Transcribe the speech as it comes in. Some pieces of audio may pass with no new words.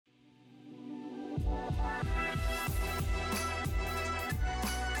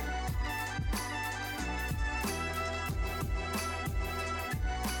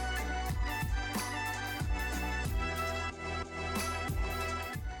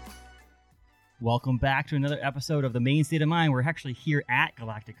Welcome back to another episode of The Main State of Mind. We're actually here at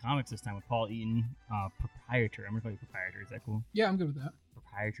Galactic Comics this time with Paul Eaton, proprietor. I'm going to call you proprietor. Is that cool? Yeah, I'm good with that.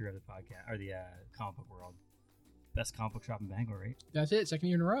 Proprietor of the podcast, or the comic book world. Best comic book shop in Bangor, right? That's it. Second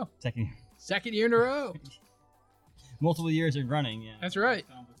year in a row. Second year in a row. Multiple years in running, yeah. That's right.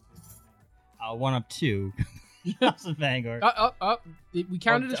 One up two. Shops in Bangor. Up. We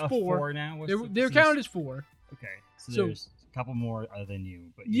counted as four. Four now? They're counted as four. Okay, so there's a couple more other than you.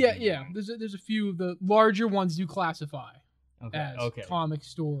 But yeah. There's a few of the larger ones do classify as comic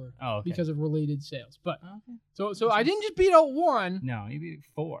store because of related sales. But so I didn't just beat out one. No, you beat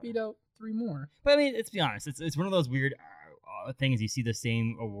four. Beat out three more. But I mean, let's be honest. It's one of those weird things. You see the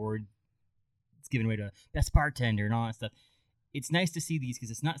same award. It's given away to best bartender and all that stuff. It's nice to see these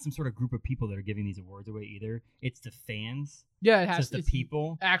because it's not some sort of group of people that are giving these awards away either. It's the fans. Yeah, it has to. It's the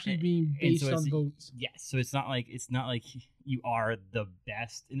people actually being based on votes. Yes, so it's not like you are the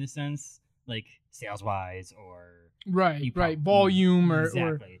best in a sense, like sales wise or volume or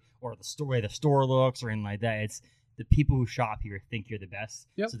the way the store looks or anything like that. It's the people who shop here think you're the best,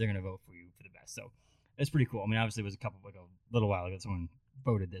 so they're gonna vote for you for the best. So it's pretty cool. I mean, obviously, it was a little while ago someone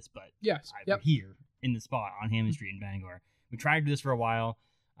voted this, but we're here in the spot on Hammond Street in Bangor. We tried to do this for a while.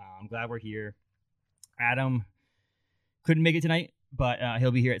 I'm glad we're here. Adam couldn't make it tonight, but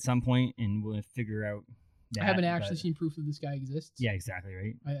he'll be here at some point, and we'll figure out that. I haven't actually seen proof that this guy exists. Yeah, exactly,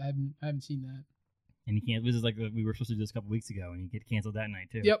 right? I haven't seen that. And he can't. This is like we were supposed to do this a couple weeks ago, and he get canceled that night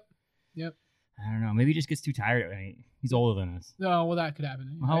too. Yep. I don't know. Maybe he just gets too tired at night. He's older than us. No, well, that could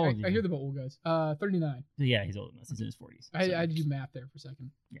happen. How old are you? I hear about old guys. 39. Yeah, he's older than us. He's in his 40s. I had to do math there for a second.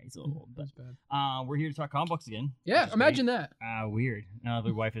 Yeah, he's a little old. That's bad. We're here to talk comic books again. Yeah, imagine that. Weird.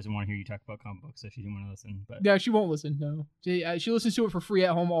 The wife doesn't want to hear you talk about comic books, so she didn't want to listen. But yeah, she won't listen. No, she listens to it for free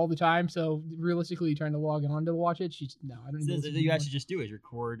at home all the time. So realistically, trying to log on to watch it, I don't. You actually just do is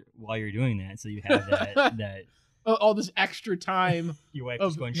record while you're doing that, so you have that. All this extra time. Your wife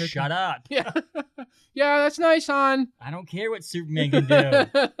is going, shut up. Yeah. Yeah, that's nice, hon. I don't care what Superman can do.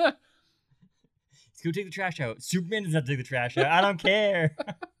 Let's go take the trash out. Superman doesn't have to take the trash out. I don't care.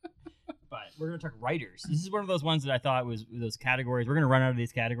 But we're going to talk writers. This is one of those ones that I thought was those categories. We're going to run out of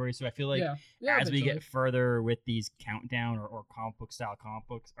these categories. So I feel like as we get further with these countdown or comic book style comic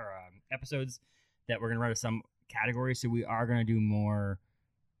books or episodes, that we're going to run out of some categories. So we are going to do more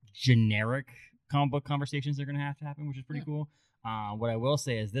generic comic book conversations that are going to happen, which is pretty cool. What I will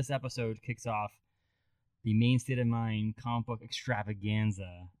say is this episode kicks off the Main State of Mind comic book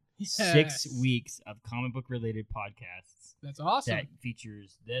extravaganza. 6 weeks of comic book related podcasts. That's awesome. That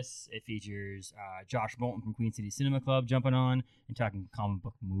features this. It features Josh Bolton from Queen City Cinema Club jumping on and talking comic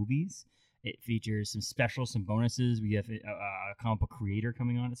book movies. It features some bonuses. We have a comic book creator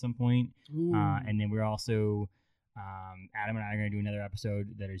coming on at some point. And then we're also... Adam and I are going to do another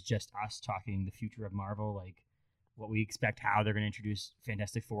episode that is just us talking the future of Marvel, like what we expect, how they're going to introduce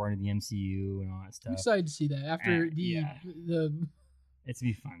Fantastic Four into the MCU and all that stuff. I'm excited to see that after the it's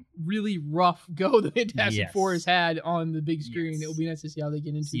going to be fun. Really rough go the Fantastic Four has had on the big screen. It'll be nice to see how they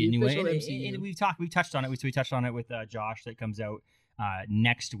get into the official MCU. And we touched on it. We touched on it with Josh that comes out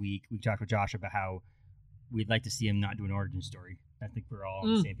next week. We talked with Josh about how we'd like to see him not do an origin story. I think we're all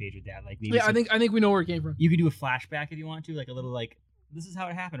on the same page with that. Like, maybe I think we know where it came from. You could do a flashback if you want to, like a little this is how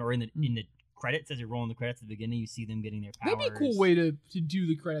it happened, or in the credits as you're rolling the credits at the beginning, you see them getting their powers. That'd be a cool way to do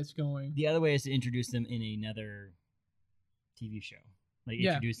the credits going. The other way is to introduce them in another TV show, like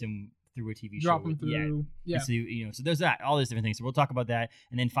introduce them through a TV show. Drop them through. Yeah. So so there's that, all these different things. So we'll talk about that,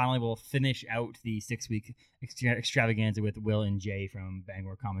 and then finally we'll finish out the 6-week extravaganza with Will and Jay from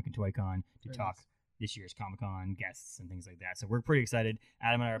Bangor Comic and Toy Con to talk this year's Comic-Con guests and things like that. So we're pretty excited.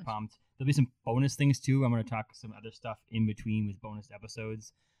 Adam and I are pumped. There'll be some bonus things too. I'm going to talk some other stuff in between with bonus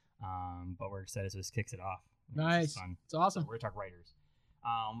episodes. But we're excited, so this kicks it off. Nice. It's fun. It's awesome. So we're going to talk writers.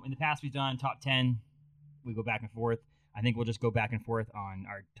 In the past, we've done top 10. We go back and forth. I think we'll just go back and forth on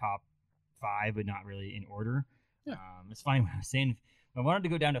our top 5, but not really in order. Yeah. It's funny when I was saying, when I wanted to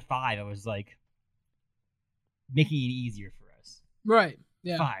go down to 5, I was like making it easier for us. Right.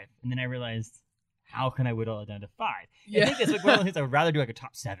 Yeah. 5. And then I realized, how can I whittle it down to 5? Yeah. I think it's like one of the things I would rather do, like a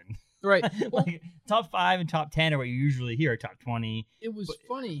top 7. Right. Like top 5 and top 10 are what you usually hear, top 20. It was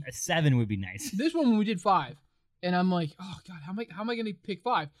funny. A 7 would be nice. This one, when we did 5, and I'm like, oh God, how am I going to pick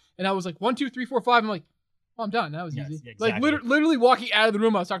 5? And I was like, 1, 2, 3, 4, 5. I'm like, oh, I'm done. That was easy. Yeah, exactly. Like literally walking out of the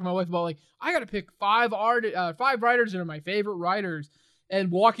room, I was talking to my wife about like, I got to pick 5 writers that are my favorite writers. and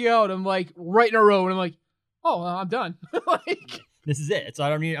walking out, I'm like right in a row, and I'm like, oh, I'm done. Like, this is it. So I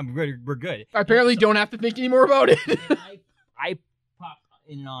don't need. We're good. I apparently don't have to think anymore about it. I pop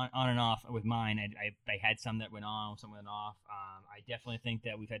in and on and off with mine. I had some that went on, some went off. I definitely think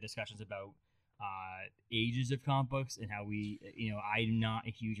that we've had discussions about ages of comic books and how we, I'm not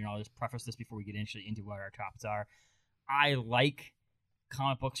a huge, and I'll just preface this before we get into what our tops are. I like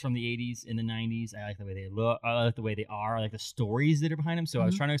comic books from the 80s and the 90s. I like the way they look. I like the way they are. I like the stories that are behind them. So I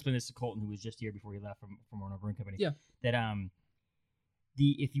was trying to explain this to Colton, who was just here before he left from Warner Brewing Company. Yeah. That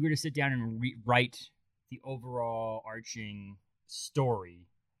if you were to sit down and write the overall arching story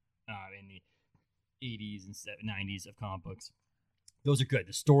in the 80s and 90s of comic books, those are good.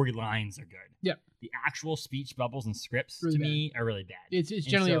 The storylines are good. Yeah. The actual speech bubbles and scripts really to bad. Me are really bad. It's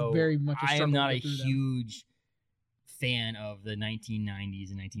generally a very much a struggle. I am not a huge fan of the 1990s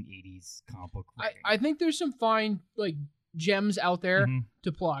and 1980s comic book writing. I think there's some fine like gems out there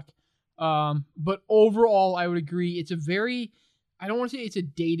to pluck. But overall, I would agree. It's a very, I don't want to say it's a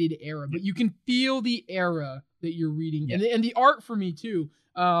dated era, but you can feel the era that you're reading. Yeah. And the art for me too.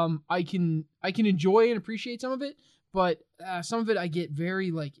 I can enjoy and appreciate some of it, but some of it I get very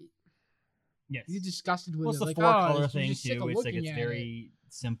like, yes, you get disgusted with. Well, it's it. the like, four-color thing too. It's like it's very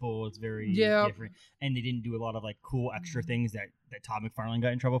simple. It's very different, and they didn't do a lot of like cool extra things that Todd McFarlane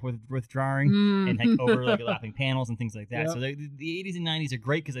got in trouble with drawing and like over like lapping panels and things like that. So the 80s and 90s are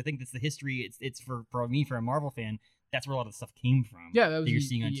great because I think that's the history. It's for me, for a Marvel fan, that's where a lot of the stuff came from. Yeah, that was that you're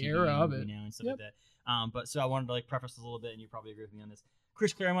seeing on TV era of it now and stuff like that. But so I wanted to like preface this a little bit, and you probably agree with me on this.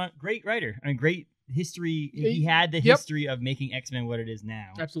 Chris Claremont, great writer. I mean, great history. He had the history of making X-Men what it is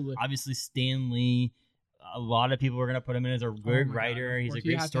now. Absolutely. Obviously, Stan Lee. A lot of people are going to put him in as a good writer. He's a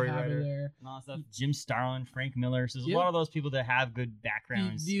great story writer. And all that stuff. Jim Starlin, Frank Miller. So there's a lot of those people that have good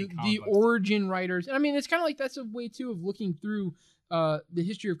backgrounds. The origin writers. And I mean, it's kind of like that's a way, too, of looking through the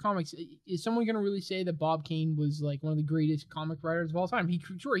history of comics. Is someone going to really say that Bob Kane was like one of the greatest comic writers of all time? He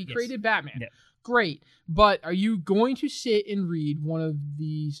created Batman. Yeah. Great. But are you going to sit and read one of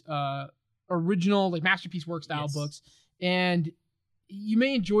these original like Masterpiece Work style books, and you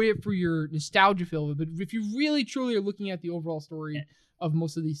may enjoy it for your nostalgia feel, but if you really truly are looking at the overall story of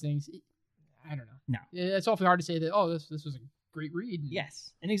most of these things, I don't know. No, it's awfully hard to say that. Oh, this was a great read.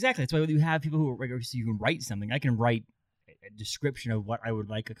 Yes, and exactly. That's why you have people who are so you can write something. I can write a description of what I would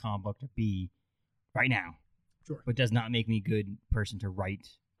like a comic book to be right now. Sure, but does not make me a good person to write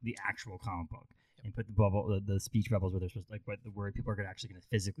the actual comic book and put the bubble, the speech bubbles where they're supposed to, like what the word people are actually going to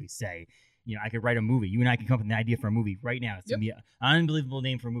physically say. I could write a movie. You and I can come up with an idea for a movie right now. It's going to be an unbelievable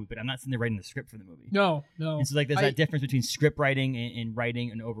name for a movie, but I'm not sitting there writing the script for the movie. No. And so like there's that difference between script writing and writing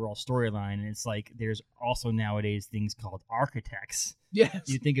an overall storyline. And it's like there's also nowadays things called architects. Yes.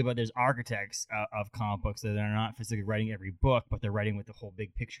 You think about there's architects of comic books that are not physically writing every book, but they're writing with the whole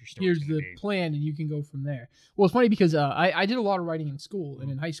big picture story. Here's the plan, and you can go from there. Well, it's funny because I did a lot of writing in school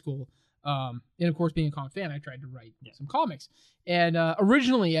and in high school. And of course, being a comic fan, I tried to write some comics. And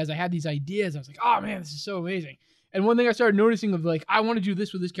originally, as I had these ideas, I was like, "Oh man, this is so amazing!" And one thing I started noticing of like, I want to do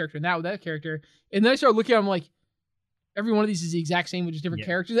this with this character and that with that character. And then I started looking at them like, every one of these is the exact same with just different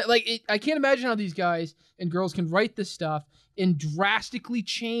characters. Like, I can't imagine how these guys and girls can write this stuff and drastically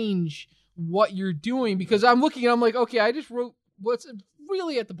change what you're doing. Because I'm looking and I'm like, okay, I just wrote what's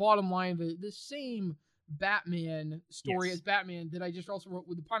really at the bottom line the same Batman story as Batman that I just also wrote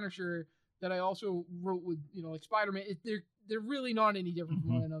with the Punisher, that I also wrote with like Spider-Man. They're really not any different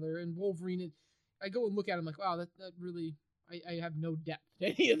from one another. And Wolverine, I go and look at him like, wow, that really I have no depth to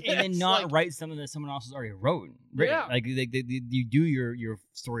any of this. And then not write something that someone else has already written. Yeah, like you do your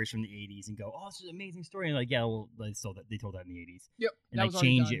stories from the 80s and go, oh, this is an amazing story, and like, yeah, well, they told that in the 80s. Yep, and like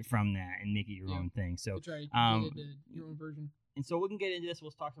change it from that and make it your own thing. So your own version. And so we can get into this.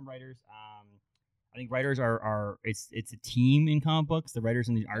 We'll talk some writers. I think writers are it's a team in comic books. The writers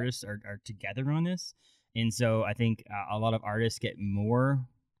and the artists are together on this. And so I think a lot of artists get more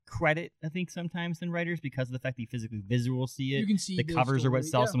credit, I think, sometimes than writers because of the fact that you physically see it. You can see the covers are what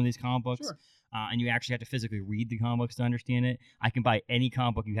sell some of these comic books. Sure. And you actually have to physically read the comic books to understand it. I can buy any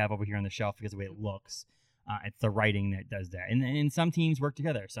comic book you have over here on the shelf because of the way it looks. It's the writing that does that. And some teams work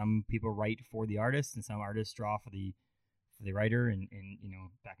together. Some people write for the artist and some artists draw for the writer and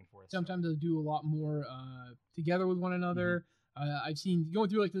back and forth. Sometimes they'll do a lot more together with one another. I've seen going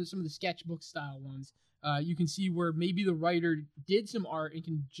through like some of the sketchbook style ones. You can see where maybe the writer did some art and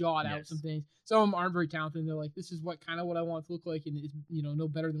can jot out some things. Some of them aren't very talented. And they're like, this is what I want it to look like, and it's no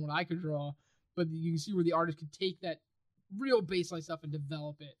better than what I could draw. But you can see where the artist could take that real baseline stuff and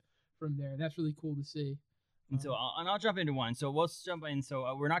develop it from there. That's really cool to see. And so I'll jump into one. So let's jump in.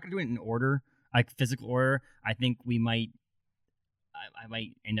 So we're not going to do it in order, like physical order. I think we might. I might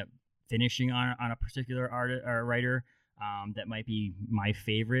end up finishing on a particular artist or writer that might be my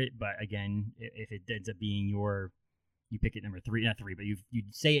favorite. But again, if it ends up being you pick it number 3, not 3, but you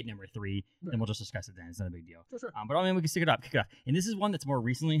say it number 3, then we'll just discuss it then. It's not a big deal. Sure. But I mean, we can kick it off. And this is one that's more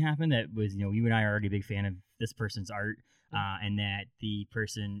recently happened that was, you and I are already a big fan of this person's art. And that the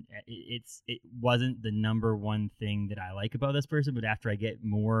person, it wasn't the number one thing that I like about this person, but after I get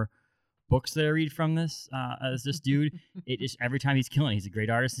more books that I read from this dude, it just every time he's killing. He's a great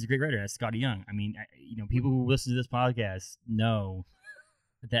artist. He's a great writer. That's Scotty Young. I mean, people who listen to this podcast know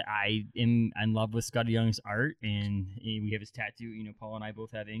that I am in love with Scotty Young's art, and we have his tattoo. Paul and I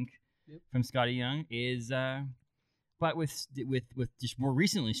both have ink from Scotty Young. But with just more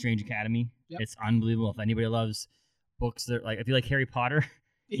recently, Strange Academy, it's unbelievable. If anybody loves books that if you like Harry Potter,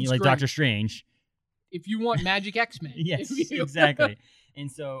 and you like Doctor Strange, if you want Magic X-Men, yes, exactly. And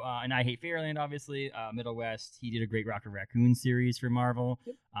so, and I Hate Fairyland, obviously. Middle West, he did a great Rocket Raccoon series for Marvel.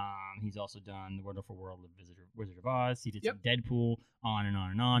 Yep. He's also done The Wonderful World of Wizard of Oz. He did some Deadpool, on and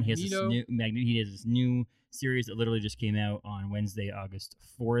on and on. He has this new series that literally just came out on Wednesday, August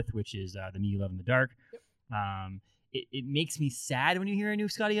 4th, which is The Me You Love in the Dark. Yep. It makes me sad when you hear a new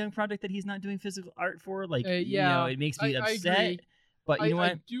Scotty Young project that he's not doing physical art for. It makes me upset. I agree. But you know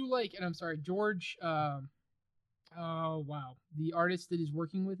what? I do like, and I'm sorry, George. Oh wow, the artist that is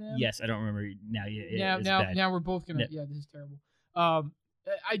working with him. Yes, I don't remember now. Now we're both gonna. Yeah, this is terrible.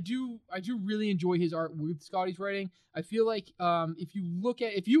 I do really enjoy his art with Scotty's writing. I feel like if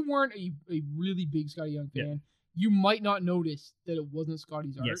you weren't a really big Scotty Young fan, you might not notice that it wasn't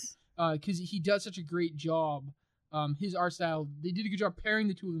Scotty's art. Yes. Because he does such a great job. His art style, they did a good job pairing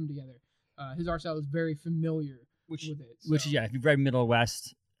the two of them together. His art style is very familiar with it. So. Which is, if you've read Middle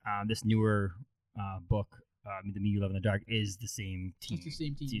West, this newer book, The Me You Love in the Dark, is the same team. It's the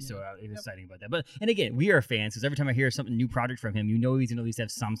same team. So it was exciting about that. And again, we are fans because every time I hear something new project from him, he's going to at least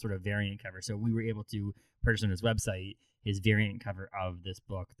have some sort of variant cover. So we were able to purchase on his website his variant cover of this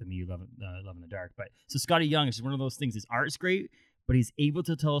book, The Me You Love in the Dark. But so Scotty Young is just one of those things. His art's great, but he's able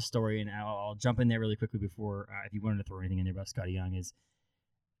to tell a story. And I'll jump in there really quickly before, if you wanted to throw anything in there about Scotty Young, is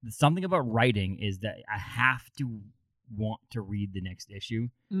something about writing is that I have to want to read the next issue.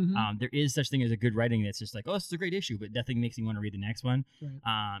 Mm-hmm. There is such thing as a good writing that's just like, oh, this is a great issue, but nothing makes me want to read the next one.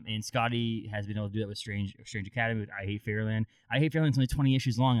 Right. And Scotty has been able to do that with Strange Academy, with I Hate Fairyland. I Hate Fairyland's only 20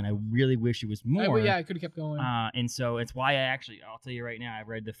 issues long, and I really wish it was more. I could have kept going. And so it's why I'll tell you right now, I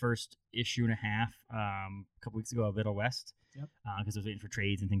read the first issue and a half a couple weeks ago of Middle West. Yep. Because I was waiting for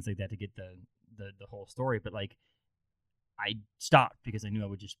trades and things like that to get the whole story. But I stopped because I knew I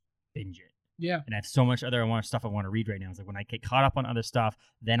would just binge it. Yeah. And I have so much other stuff I want to read right now. It's like when I get caught up on other stuff,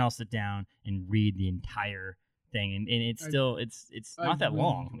 then I'll sit down and read the entire thing. And it's still it's not that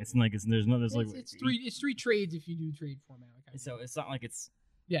long. It's like it's 3 trades if you do trade format. So it's not like it's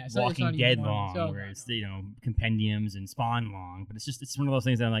Walking Dead long, where it's compendiums and Spawn long. But it's one of those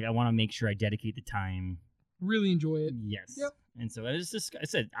things that I'm like, I want to make sure I dedicate the time. Really enjoy it. Yes. Yep. And so I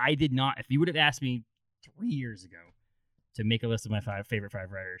said I did not. If you would have asked me 3 years ago to make a list of my favorite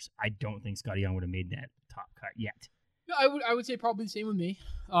 5 writers, I don't think Scotty Young would have made that top cut yet. No, I would say probably the same with me.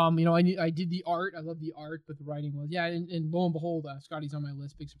 I did the art. I love the art, but the writing was and lo and behold, Scotty's on my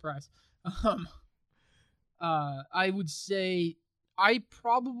list. Big surprise. I would say I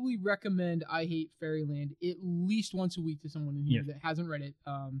probably recommend I Hate Fairyland at least once a week to someone in here that hasn't read it.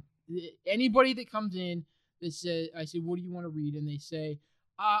 Anybody that comes in that says, I say, what do you want to read? And they say,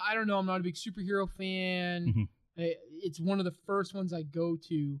 I don't know, I'm not a big superhero fan. Mm-hmm. It's one of the first ones I go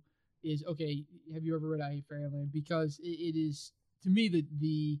to is, okay, have you ever read I Hate Fairyland? Because it is, to me,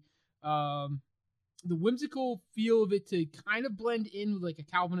 the whimsical feel of it to kind of blend in with a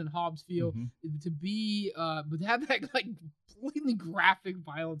Calvin and Hobbes feel, to be, but to have that completely graphic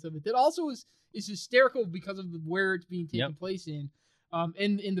violence of it that also is hysterical because of where it's being taken place in.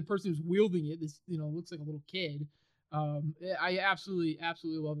 And the person who's wielding it, this looks like a little kid. I absolutely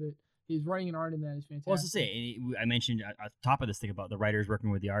love it. His writing and art in that is fantastic. Well, I was to say, I mentioned at the top of this thing about the writers working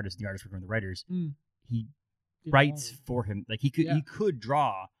with the artists, the artists working with the writers. He writes for him. Like he could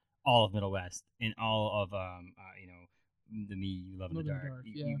draw all of Middle West and all of The Me You Love in the Dark.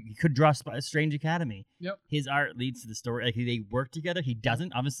 He could draw Strange Academy. Yep. His art leads to the story. Like they work together. He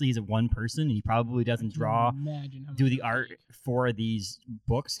doesn't. Obviously, he's a one person, and he probably doesn't do the art for these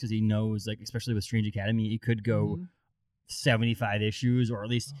books because he knows, especially with Strange Academy, he could go 75 issues or at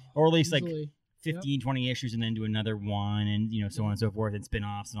least easily. 15, 20 issues and then do another one and so on and so forth and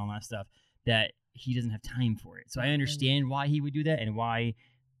spin-offs and all that stuff that he doesn't have time for it. So I understand why he would do that and why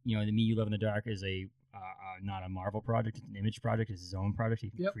The Me You Love in the Dark is a not a Marvel project, it's an Image project, it's his own project. He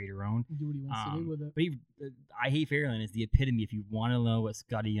can create her own. Do what he wants to do with it. But I Hate Fairyland is the epitome if you want to know what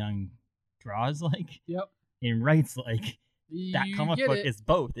Scotty Young draws like and writes like. That comic book is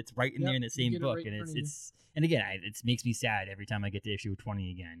both. It's right in there in the same book, right, and it's and again, it makes me sad every time I get to issue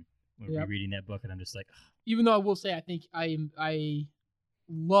 20 again when we're reading that book, and I'm just like, ugh. Even though I will say, I think I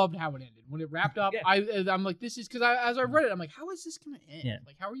loved how it ended when it wrapped up. I'm like, this is because as I read it, I'm like, how is this gonna end? Yeah.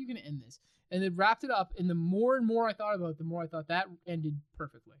 Like, how are you gonna end this? And it wrapped it up, and the more and more I thought about it, the more I thought that ended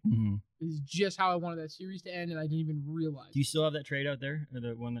perfectly. Mm-hmm. This is just how I wanted that series to end, and I didn't even realize. Do you still have that trade out there, or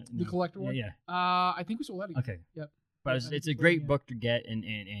the one that the collector one? Yeah. I think we sold that again. Okay. Yep. But it's a great book to get, and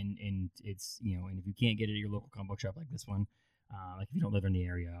it's and if you can't get it at your local comic book shop like this one, like if you don't live in the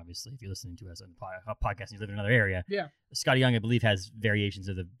area, obviously, if you're listening to us on the podcast and you live in another area, Scotty Young, I believe, has variations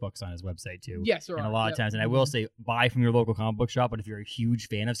of the books on his website too. Yes, and a lot of times, and I will say, buy from your local comic book shop. But if you're a huge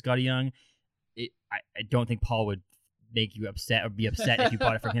fan of Scotty Young, I don't think Paul would make you upset or be upset if you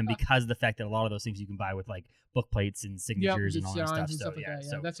bought it from him because of the fact that a lot of those things you can buy with like book plates and signatures and all that stuff. So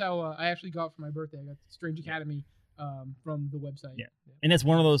so that's how I actually got for my birthday. I got Strange Academy. From the website. Yeah. And that's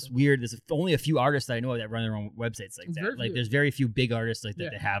one of those weird, there's only a few artists that I know that run their own websites like that. Like there's very few big artists like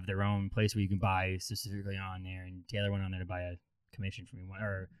that that have their own place where you can buy specifically on there. And Taylor went on there to buy a commission from me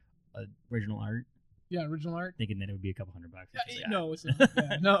or original art. Yeah, original art. Thinking that it would be a couple $100. No, it's not.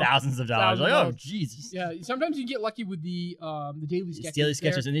 Yeah, no. Thousands of dollars. Like, oh, Jesus. Yeah, sometimes you get lucky with the daily sketches. Daily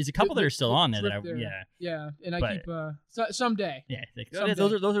sketches, and there's a couple that are still on there that I, Yeah, and I keep, someday. Yeah,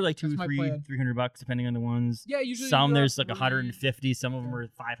 those are like $300 depending on the ones. Yeah, usually. Some there's like 150, some of them are $500,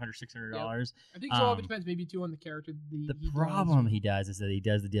 $600. I think so. All of it depends maybe too on the character. The problem he does is that he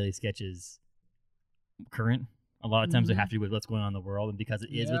does the daily sketches current. A lot of times they have to do with what's going on in the world, and because it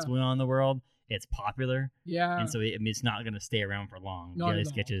is what's going on in the world, it's popular. Yeah. And so it's not going to stay around for long. Daily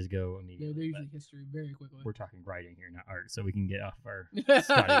sketches go immediately. They're usually history very quickly. We're talking writing here, not art, so we can get off our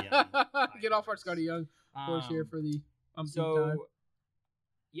Scotty Young. Get off our Scotty Young course here for the time.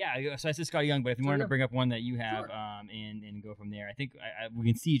 Yeah, so I said Scotty Young, but if you wanted to bring up one that you have and go from there, I think we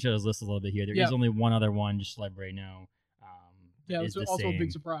can see each other's list a little bit here. There is only one other one, just to let everybody know. It's also a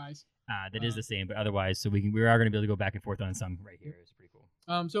big surprise. That is the same, but otherwise, so we are going to be able to go back and forth on some right here. It's pretty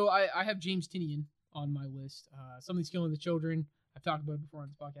cool. So I have James Tynion on my list. Something's Killing the Children. I've talked about it before on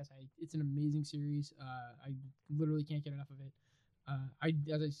this podcast. It's an amazing series. I literally can't get enough of it.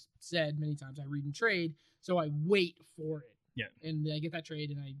 As I said many times, I read and trade, so I wait for it. Yeah. And I get that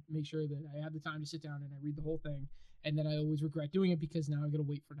trade, and I make sure that I have the time to sit down and I read the whole thing. And then I always regret doing it because now I got to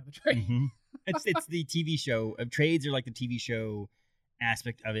wait for another trade. Mm-hmm. It's the TV show of trades are like the TV show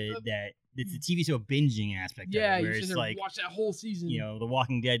aspect of it that it's the TV show binging aspect of it. Yeah, where you just like watch that whole season. You know, The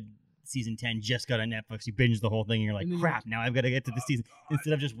Walking Dead season 10 just got on Netflix. You binge the whole thing and you're like, crap, now I've got to get to the season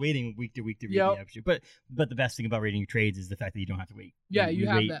instead of just waiting week to week to read the episode. But the best thing about reading your trades is the fact that you don't have to wait. Yeah, you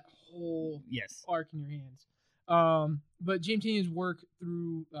have that whole arc in your hands. But James Tynion's work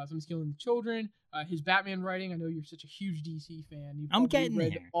through Something's Killing the Children, his Batman writing. I know you're such a huge DC fan. You've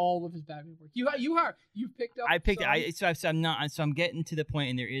read all of his Batman work. You've picked up. I'm getting to the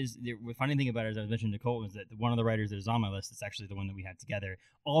point, and the funny thing about it, as I was mentioning to Colton, is that one of the writers that is on my list is actually the one that we had together.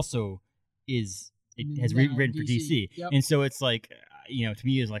 Also, has written for DC, and so it's like to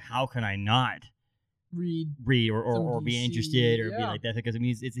me is like, how can I not read or be interested or be like that, because it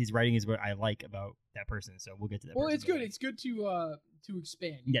means his writing is what I like about that person. So we'll get to that. Well, it's good. It's good to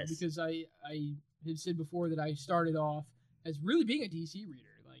expand. Yes, because I have said before that I started off as really being a DC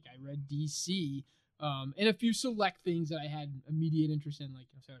reader. Like I read DC and a few select things that I had immediate interest in, like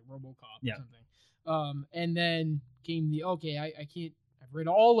say like RoboCop or something. And then came I can't. I've read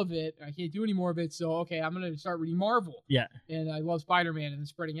all of it. I can't do any more of it. So, I'm going to start reading Marvel. Yeah. And I love Spider-Man and then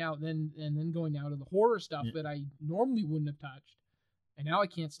spreading out and then going down to the horror stuff that I normally wouldn't have touched. And now I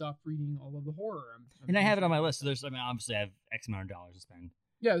can't stop reading all of the horror. And I have it on my list. So obviously I have X amount of dollars to spend.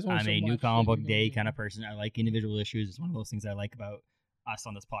 Yeah. I'm a new comic book day kind of person. I like individual issues. It's one of those things I like about us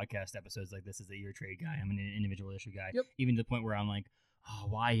on this podcast episodes like this is that you're a trade guy. I'm an individual issue guy. Yep. Even to the point where I'm like, oh,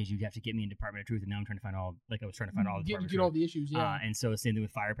 why did you have to get me in Department of Truth? And now I'm trying to find all the Department of Truth. All the issues, yeah. And so the same thing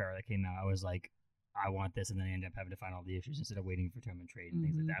with Firepower that came out. I was like, I want this, and then I end up having to find all the issues instead of waiting for tournament trade and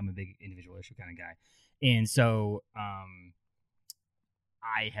things like that. I'm a big individual issue kind of guy. And so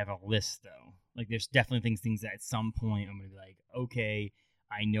I have a list, though. Like, there's definitely things that at some point I'm going to be like, okay,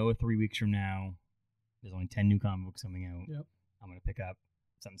 I know 3 weeks from now there's only 10 new comic books coming out. Yep. I'm going to pick up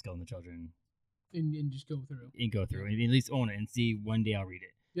Something's Killing the Children. And just go through. And go through. And at least own it and see one day I'll read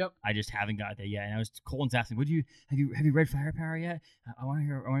it. Yep. I just haven't got there yet. And Colton's asking, have you read Firepower yet? I want to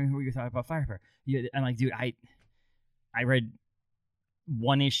hear what you thought about Firepower. Yeah, I'm like, dude, I read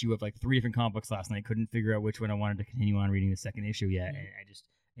one issue of like 3 different comic books last night. Couldn't figure out which one I wanted to continue on reading the second issue yet, and I just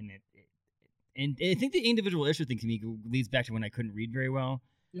and I think the individual issue thing to me leads back to when I couldn't read very well.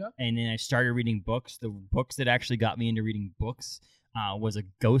 Yeah. And then I started reading books. The books that actually got me into reading books was a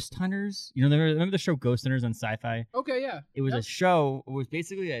Ghost Hunters. You know, remember the show Ghost Hunters on Sci-Fi? Okay, yeah. It was a show. It was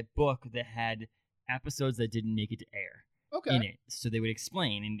basically a book that had episodes that didn't make it to air in it. So they would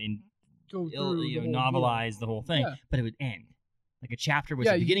explain and go through novelize the whole thing, but it would end. Like a chapter was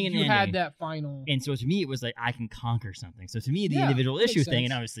the beginning and you ending. had that final. And so to me, it was like, I can conquer something. So to me, the individual issue thing,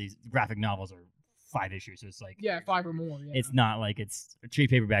 and obviously graphic novels are 5 issues, so it's like 5 or more. Yeah. It's not like it's a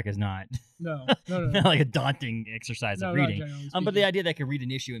trade paperback is not no. not like a daunting exercise of reading. But the speaking. idea that I could read an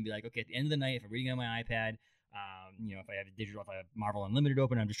issue and be like, okay, at the end of the night, if I'm reading on my iPad, if I have if I have Marvel Unlimited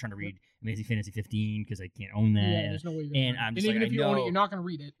open, I'm just trying to read Amazing Fantasy 15 because I can't own that. Yeah, there's no way. And I'm just even like, if you own it, you're not going to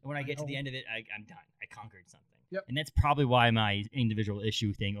read it. When I get to the end of it, I'm done. I conquered something. Yep. And that's probably why my individual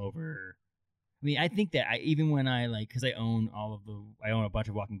issue thing over. I mean, I think that even when I because I own a bunch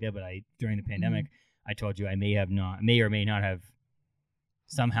of Walking Dead, but during the pandemic, I told you I may or may not have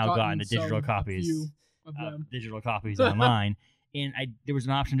somehow gotten the digital copies digital copies online, and there was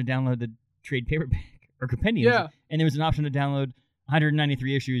an option to download the trade paperback or compendium, and there was an option to download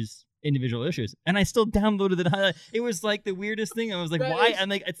 193 individual issues, and I still downloaded it. It was like the weirdest thing. I was like, why? I'm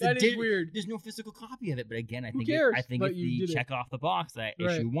like, it's weird. There's no physical copy of it, but again, I think if you check off the box that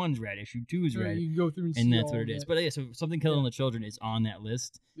issue 1's read, issue 2's read, you can go through and that's what it is. But yeah, so Something Killing the Children is on that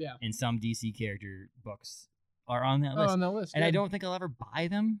list. Yeah, and some DC character books are on that list. On that list, and I don't think I'll ever buy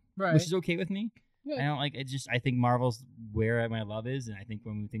them, which is okay with me. Yeah. I don't like it. I think Marvel's where my love is, and I think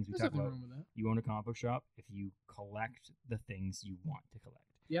one of the things we talk about, you own a comic book shop if you collect the things you want to collect.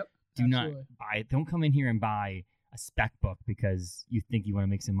 Yep. Not buy. Don't come in here and buy a spec book because you think you want to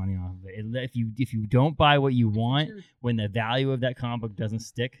make some money off of it. If you don't buy what you want, when the value of that comic book doesn't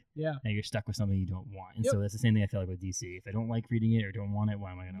stick, now you're stuck with something you don't want. And so that's the same thing I feel like with DC. If I don't like reading it or don't want it,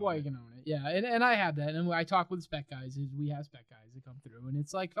 why am I going to? Why you can own it? Yeah, and I have that. And when I talk with spec guys, we have spec guys that come through, and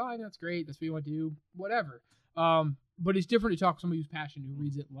it's like, fine, that's great. That's what you want to do, whatever. But it's different to talk to somebody who's passionate, who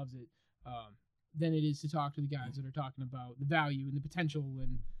reads it, loves it, than it is to talk to the guys that are talking about the value and the potential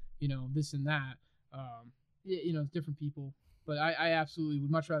and this and that. It's different people, but I absolutely would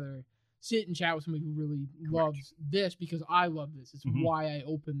much rather sit and chat with somebody who really loves this because I love this. It's why I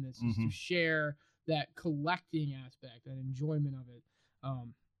open this, is to share that collecting aspect, that enjoyment of it.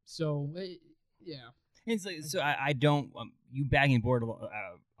 It's like, so I don't you bag and board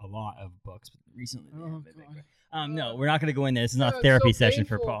a lot of books recently. No, we're not going to go in there. This is not a therapy session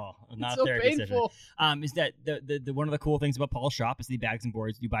for Paul. Not a therapy session. Is that the one of the cool things about Paul's shop is the bags and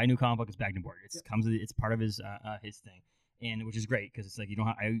boards. You buy a new comic book, it's bagged and boarded. It's part of his thing, and which is great because it's like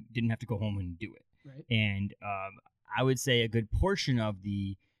I didn't have to go home and do it. Right. And I would say a good portion of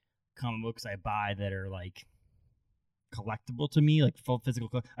the comic books I buy that are like collectible to me, like full physical.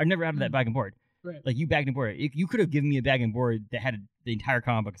 I've never had that bag and board. Right. Like you bagged and boarded. You could have given me a bag and board that had the entire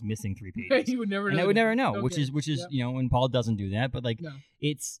comic book missing 3 pages. You would never know. And I would never know, which is and Paul doesn't do that, but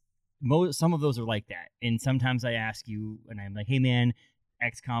it's some of those are like that. And sometimes I ask you, and I'm like, hey man,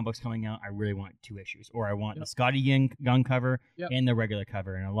 X comic book's coming out. I really want 2 issues, or I want the Scotty Young cover and the regular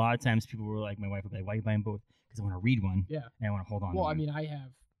cover. And a lot of times people were like, my wife would be like, why are you buying both? Because I want to read one. Yeah. And I want to hold on. Well, to I one. mean, I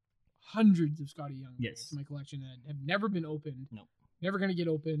have hundreds of Scotty Young in my collection that have never been opened. No. Never going to get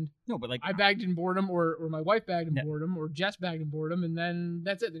opened. No, but like I bagged and bored them, or my wife bagged and bored them, or Jess bagged and bored them, and then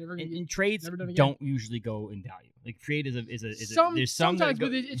that's it. They're never going to get. And trades don't usually go in value. Like trade is there's some sometimes,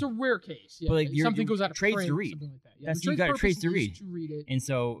 but it's a rare case. Yeah, but like something goes out of trades print, to read. Something like that. Yeah, that's you got trades to read. It. And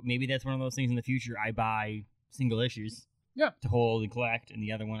so maybe that's one of those things in the future. I buy single issues. Yeah. To hold and collect, and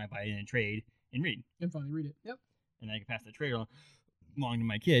the other one I buy in a trade and read. And finally read it. Yep. And then I can pass the trade along to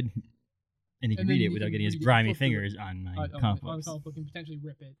my kid. And he can read it without getting his grimy fingers on my comic books. On book and potentially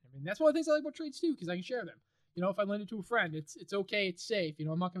rip it. I mean, that's one of the things I like about trades too, because I can share them. If I lend it to a friend, it's okay, it's safe.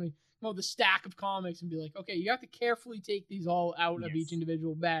 I'm not going to come out with a stack of comics and be like, okay, you have to carefully take these all out of each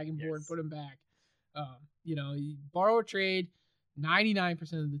individual bag and board and put them back. You borrow a trade 99%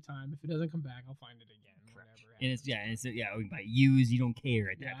 of the time. If it doesn't come back, I'll find it again. Whatever. And it's by used, you don't care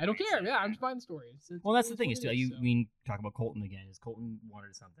at that point. I don't care. Yeah, I'm just buying the story. Well, that's the thing is too. We talk about Colton again. Is Colton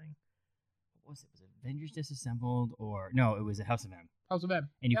wanted something? What was it? Was it Avengers Disassembled or no? It was a House of M. House of M.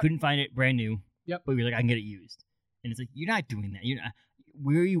 And you couldn't find it brand new. Yep. But you're like, I can get it used. And it's like, you're not doing that. You're not.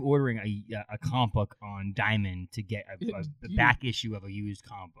 Where are you ordering a comic book on Diamond to get a back issue of a used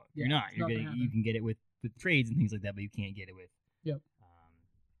comic book? Yeah, you're not. You can get it with trades and things like that, but you can't get it with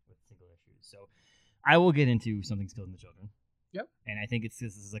single issues. So I will get into Something Killing the Children. Yep. And I think this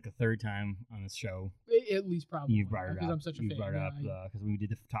is like a third time on this show. At least probably. You brought it up. Because I'm such a fan. You brought it up because we did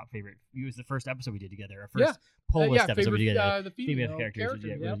the top favorite. It was the first episode we did together. Our Yeah. first poll list episode favorite, we did together. the female characters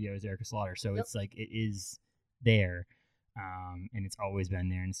character, was Erica Slaughter. So Yep. it's like it is there, and it's always been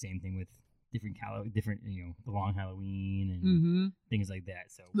there. And the same thing with different the long Halloween and things like that.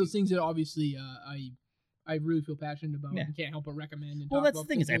 So those things that obviously I really feel passionate about Yeah. and can't help but recommend. And well, talk that's about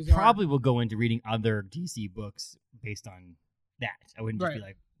the thing is I because those are- probably will go into reading other DC books based on that. I wouldn't just be Right.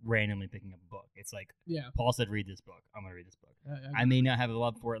 like randomly picking up a book. It's like Yeah. Paul said, read this book. I'm gonna read this book. I I may not have a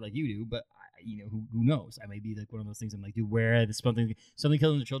love for it like you do, but who knows? I may be like one of those things. I'm like, dude, where this something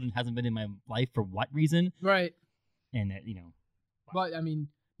killing the children hasn't been in my life for what reason? right. And that But I mean,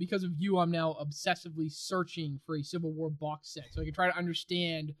 because of you, I'm now obsessively searching for a Civil War box set so I can try to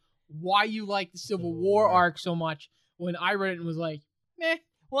understand why you like the Civil War arc so much. When I read it and was like, meh.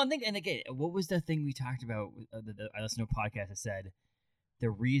 Well, and again, what was the thing we talked about? I listened to a podcast that said the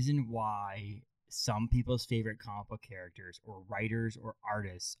reason why some people's favorite comic book characters or writers or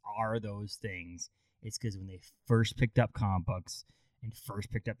artists are those things is because when they first picked up comic books and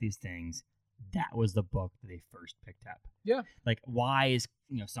first picked up these things, that was the book that they first picked up. Yeah. Like, why is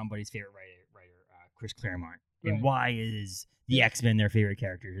somebody's favorite writer Chris Claremont, and Right. why is the X-Men their favorite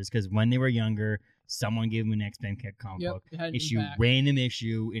characters? Is because when they were younger, someone gave them an X-Men comic book It had an issue, impact. random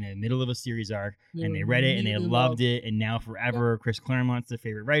issue in the middle of a series arc, and they were read it and they immediately loved it, and now forever Chris Claremont's their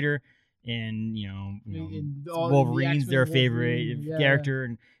favorite writer, and And all the Wolverine's their X-Men, favorite Wolverine, yeah. character,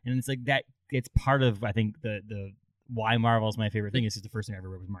 and it's like that. It's part of I think the why Marvel's my favorite thing is because the first thing I ever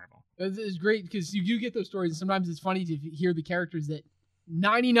read was Marvel. It's great because you do get those stories, and sometimes it's funny to hear the characters that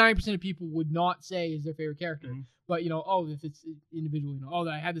 99% of people would not say is their favorite character. Mhm. But if it's individual,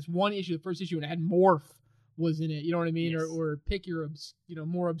 I had this one issue, the first issue, and I had Morph was in it. You know what I mean? Yes. Or pick your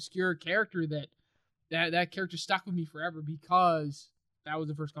more obscure character that character stuck with me forever because that was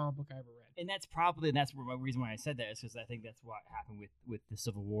the first comic book I ever read. And that's the reason why I said that is because I think that's what happened with the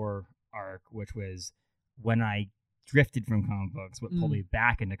Civil War arc, which was when I drifted from comic books. What pulled me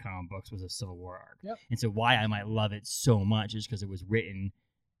back into comic books was a Civil War arc. Yep. And so why I might love it so much is because it was written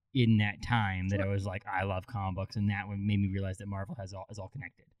in that time that I was like, I love comic books, and that one made me realize that Marvel is all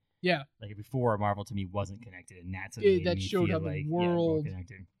connected. Yeah. Like before, Marvel to me wasn't connected, and that's what That made me showed feel how the like world- more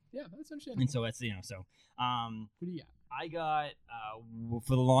connected. Yeah, that's understandable. And so that's What do you got? I got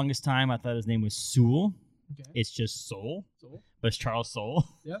for the longest time I thought his name was Sewell. Okay. It's just Soul, So, but it's Charles Soule.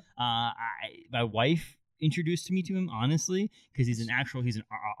 Yeah. My wife introduced me to him honestly because he's an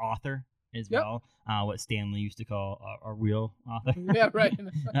author as Yep. well. What Stan Lee used to call a real author. yeah, right.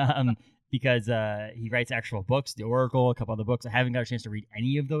 Because he writes actual books, The Oracle, a couple other books. I haven't got a chance to read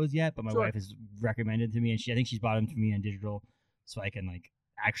any of those yet, but my Sure. wife has recommended to me, and I think she's bought them to me on digital, so I can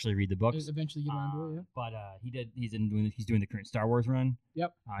actually read the books. Eventually get around to it, yeah. But he's doing the current Star Wars run.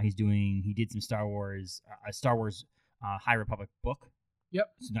 Yep. He did some Star Wars High Republic book.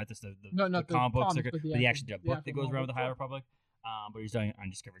 Yep. So not just the not the comic books, comics, but but the the actual- actual book that goes around with the High sure. Republic. But he's doing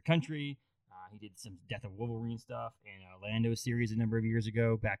Undiscovered Country. He did some Death of Wolverine stuff and Orlando series a number of years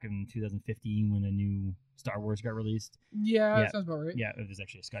ago, back in 2015 when the new Star Wars got released. Yeah, Yeah. that sounds about right. Yeah, it was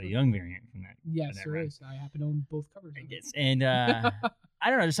actually a Scotty Young variant from that. Yes, that there run. is. I happen to own both covers. of it. Yes, and I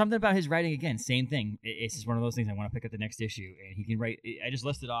don't know. There's something about his writing. Again, same thing. It's just one of those things. I want to pick up the next issue, and he can write. I just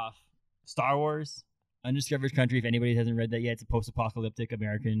listed off Star Wars, Undiscovered Country. If anybody hasn't read that yet, it's a post-apocalyptic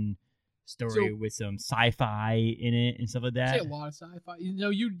American story So- with some sci-fi in it and stuff like I say that. a lot of sci-fi.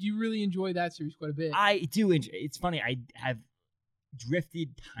 You really enjoy that series quite a bit. I do. It's funny. I have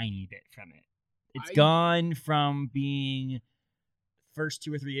drifted tiny bit from it. It's I- gone from being first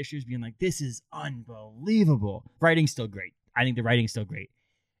 2 or 3 issues being like, this is unbelievable. Writing's still great. I think the writing's still great.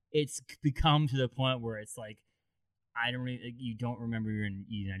 It's become to the point where it's like, you don't remember you're in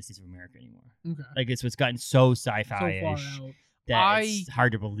the United States of America anymore. Okay. Like it's gotten so So far sci-fi-ish out. that it's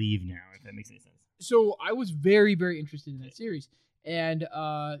hard to believe now, if that makes any sense. So I was very, very interested in that series, and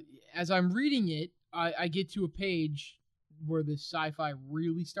as I'm reading it, I get to a page where the sci-fi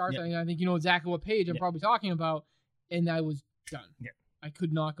really starts. Yep. I think you know exactly what page I'm Yep. probably talking about, and I was done. Yep. I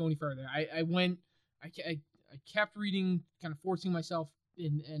could not go any further. I kept reading, kind of forcing myself,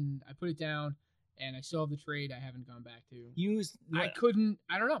 and I put it down, and I still have the trade I haven't gone back to. I couldn't.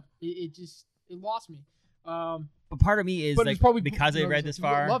 I don't know. It lost me. But part of me is But like, it's probably because I read this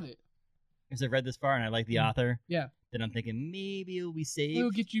far, Love it. because I've read this far and I like the author. Yeah. Then I'm thinking maybe it'll be saved. It'll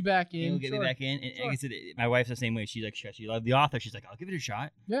get you back in. It'll get sure. me back in. And Sure. like I said, my wife's the same way. She loved the author. She's like, I'll give it a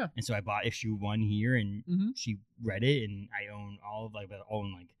shot. Yeah. And so I bought issue 1 here, and Mm-hmm. she read it, and I own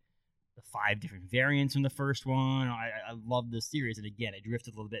the 5 different variants from the first one. I love this series, and again, I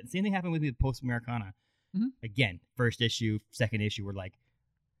drifted a little bit. And same thing happened with me with Post Americana. Mhm. Again, first issue, second issue were like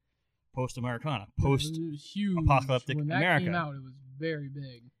post-Americana, It was huge. post-apocalyptic When that America. came out, it was very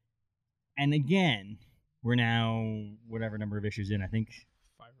big. And again, we're now whatever number of issues in. I think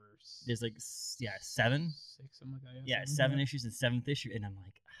 5 or 6. there's like 7. 6, something like that. Yeah, 7 issues and 7th issue, and I'm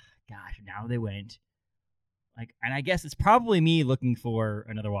like, gosh, now they went like, and I guess it's probably me looking for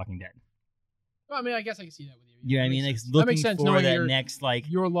another Walking Dead. Well, I mean, I guess I can see that with you. You know what I mean? Like That looking makes sense, for knowing that next like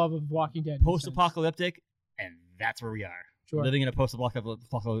your love of Walking Dead. makes sense. post-apocalyptic, and that's where we are. Sure. Living in a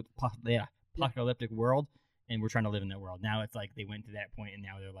post-apocalyptic world, and we're trying to live in that world. Now it's like they went to that point, and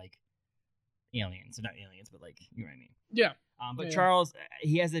now they're like aliens. So not aliens, but like, you know what I mean? Yeah. But Yeah. Charles,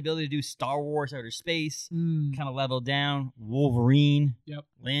 he has the ability to do Star Wars outer space, Mm. kind of level down. Wolverine, Yep.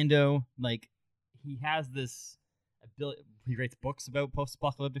 Lando, like he has this ability. He writes books about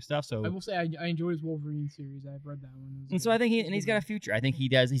post-apocalyptic stuff. So I will say I enjoyed his Wolverine series. I've read that one. and so I think he's got a future. I think he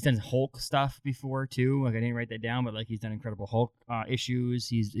does. He's done Hulk stuff before too. Like I didn't write that down, but like he's done Incredible Hulk issues.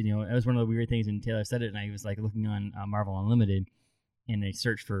 He's it was one of the weird things. And Taylor said it, and I was like looking on Marvel Unlimited, and I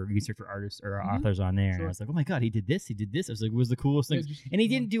searched for artists or authors on there, and Sure. I was like, oh my god, he did this. I was like, it was the coolest thing. And he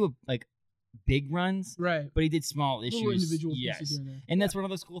didn't do like big runs, right, but he did small little issues. individual Yes. pieces here and there. And that's one of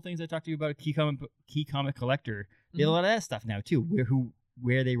those cool things I talked to you about. Key comic collector. They have a Mhm. lot of that stuff now too.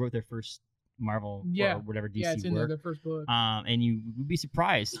 Where they wrote their first Marvel Yeah. or whatever DC Yeah, it's in work. their first book. And you would be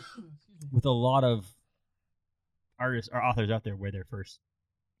surprised Excuse me. with a lot of artists or authors out there where their first.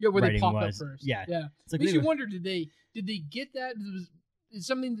 Yeah, where they writing popped was- up first. yeah. yeah. It's like Makes they you were- wonder, did they get that? Is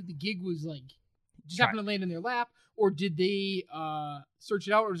something that the gig was like just Try- happened to land in their lap, or did they search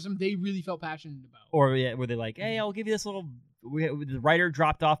it out, or something they really felt passionate about? or were they like, hey, I'll give you this little. The writer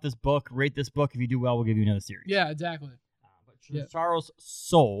dropped off this book. Rate this book. If you do well, we'll give you another series. Yeah, exactly. But Yeah. Charles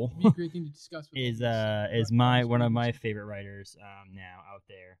Soule It'd be a great thing to discuss. With is all these, is my writers. one of my favorite writers now out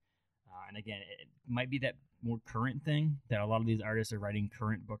there. And again, it might be that more current thing that a lot of these artists are writing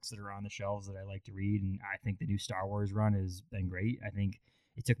current books that are on the shelves that I like to read. And I think the new Star Wars run has been great. I think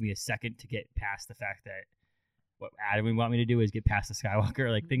it took me a second to get past the fact that what Adam would want me to do is get past the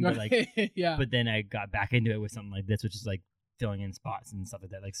Skywalker like thing, but like, yeah. but then I got back into it with something like this, which is like filling in spots and stuff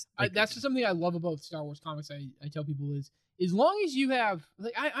like that. Like That's just something I love about Star Wars comics. I tell people is as long as you have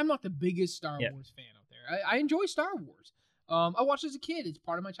like I'm not the biggest Star Yeah. Wars fan out there. I enjoy Star Wars. I watched as a kid. It's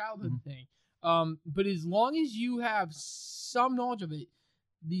part of my childhood Mm-hmm. thing. But as long as you have some knowledge of it,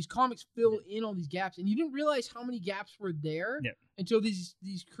 these comics fill in all these gaps, and you didn't realize how many gaps were there Yeah. until these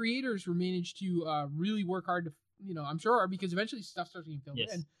creators were managed to really work hard to I'm sure because eventually stuff starts getting filled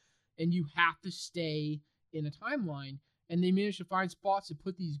Yes. in, and you have to stay in a timeline. And they managed to find spots to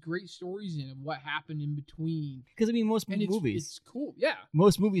put these great stories in of what happened in between. because I mean most And movies. it's cool. Yeah.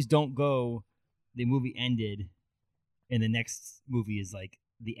 Most movies don't go. The movie ended, and the next movie is like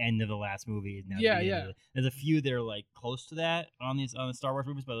the end of the last movie. Is now the Yeah, beginning yeah. of there's a few that are like close to that on the Star Wars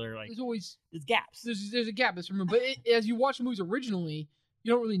movies, but they're like There's always there's gaps. there's a gap that's removed. But as you watch the movies originally,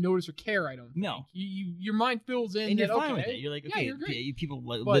 you don't really notice or care. I don't. No. think. Your mind fills in. And you're that, fine okay, with it. You're like, yeah, okay, you're great. people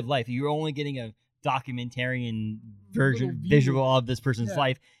But- live life. You're only getting a documentarian Little view. visual of this person's Yeah.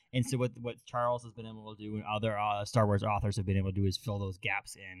 life. And so what Charles has been able to do, and other Star Wars authors have been able to do, is fill those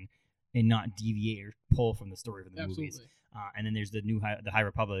gaps in and not deviate or pull from the story from the Absolutely. movies. And then there's the High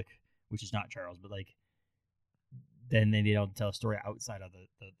Republic, which is not Charles, but like then they don't tell a story outside of the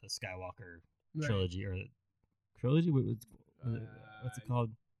Skywalker Right. trilogy or the trilogy. What's it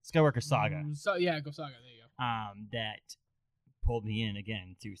called? Skywalker Saga. So yeah, go Saga. There you go. That pulled me in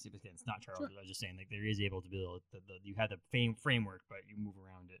again to significant. It's not Charles. Sure. I was just saying, like there is able to build you have the framework, but you move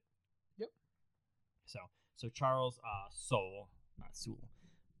around it. Yep. So Charles Soule, not Sewell.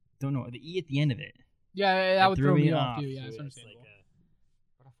 Don't know the E at the end of it. Yeah, that would threw throw me me off off, too. Yeah, so it's it's understandable.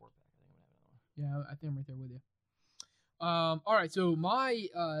 What a 4-pack. I think I'm gonna have another one. Yeah, I think I'm right there with you. All right, so my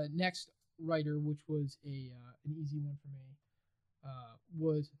next writer, which was an easy one for me,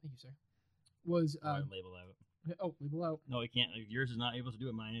 was thank you, sir. Was Label out. label out. No, it can't. Yours is not able to do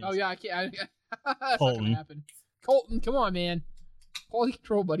it. Mine is. Oh yeah, I can't. That's not Colton. gonna happen. Colton, come on, man. Quality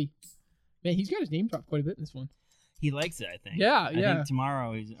control, buddy. Man, he's got his name dropped quite a bit in this one. He likes it. I think. Yeah, I yeah. think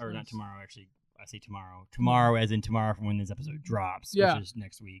tomorrow or not Nice. tomorrow. Actually, I say tomorrow. Tomorrow, as in tomorrow from when this episode drops, Yeah. which is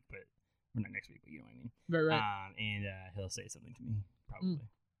next week. But well, not next week, but you know what I mean. Right, right. And he'll say something to me probably.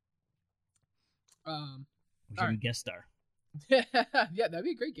 We should alright. guest star. Yeah, that'd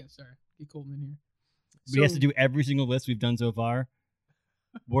be a great guest star. Get Colton in here. We have to do every single list we've done so far.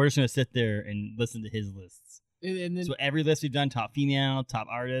 We're just gonna sit there and listen to his lists. and then So every list we've done, top female, top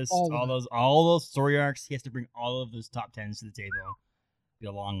artist, All of all those story arcs, he has to bring all of those top 10s to the table. Be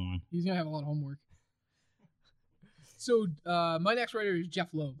a long one. he's gonna have a lot of homework. So my next writer is Jeff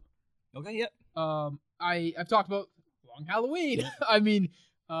Loeb. Okay, yep. I've talked about Long Halloween. I mean,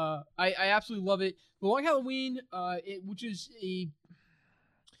 I absolutely love it. The Long Halloween, which is a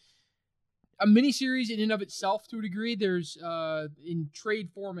miniseries in and of itself to a degree. There's in trade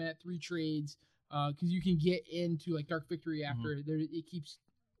format 3 trades because you can get into like Dark Victory after it keeps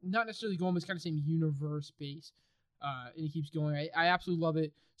not necessarily going, but it's kind of same universe base. And it keeps going. I absolutely love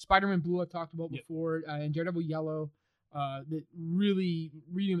it. Spider-Man Blue I've talked about before, and Daredevil Yellow that really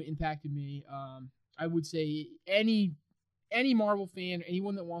impacted me. I would say any Marvel fan,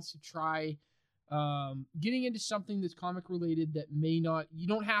 anyone that wants to try getting into something that's comic related that may not, you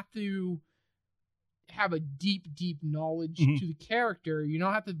don't have to have a deep knowledge to the character. You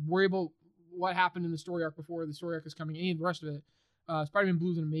don't have to worry about what happened in the story arc before the story arc is coming, any of the rest of it. Spider-Man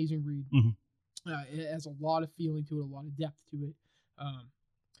Blue is an amazing read. It has a lot of feeling to it, a lot of depth to it.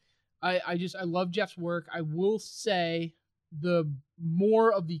 I love Jeff's work. I will say the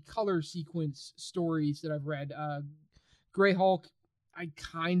more of the color sequence stories that I've read, Grey Hulk, I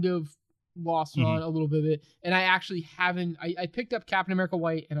kind of lost on a little bit of it. And I actually haven't, I picked up Captain America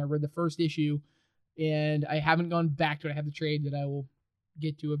White and I read the first issue and I haven't gone back to it. I have the trade that I will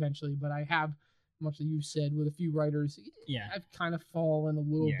get to eventually, but I have, much like you said, with a few writers, I've kind of fallen a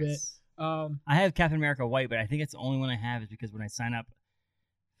little bit. I have Captain America White, but I think it's the only one I have is because when I sign up,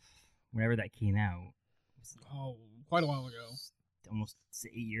 whenever that came out, quite a while ago, almost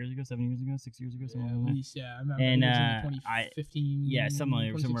 8 years ago, 7 years ago, 6 years ago, somewhere at least, I remember. And it was in 2015,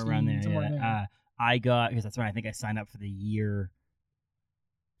 somewhere around there. I got, because that's when I think I signed up for the year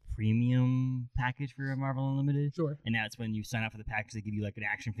premium package for Marvel Unlimited. Sure. And that's when you sign up for the package, they give you like an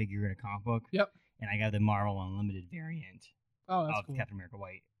action figure and a comic book. Yep. And I got the Marvel Unlimited variant of cool. Captain America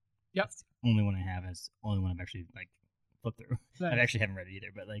White. Yep. That's the only one I have. Is only one I've actually like flipped through. Nice. I actually haven't read it either,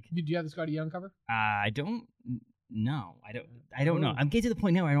 but like. Did you have the Scotty Young cover? I don't know. I don't know. I'm getting to the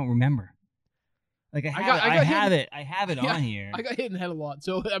point now where I don't remember. Like I have it on here. I got hit in the head a lot.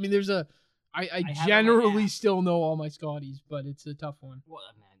 So I mean, I generally still know all my Scotties, but it's a tough one. Well,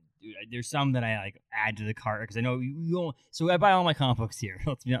 man, dude, there's some that I like add to the cart because I know you don't. So I buy all my comic books here.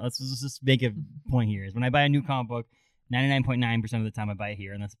 Let's just make a point here. Is when I buy a new comic book, 99.9% of the time I buy it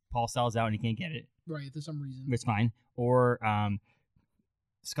here, unless Paul sells out and he can't get it. Right, for some reason. It's fine. Or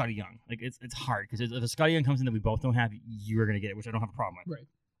Scotty Young. Like it's hard because if a Scotty Young comes in that we both don't have, you're gonna get it, which I don't have a problem with. Right.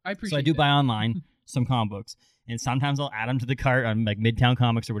 I appreciate. So I do that. buy online some comic books, and sometimes I'll add them to the cart on like Midtown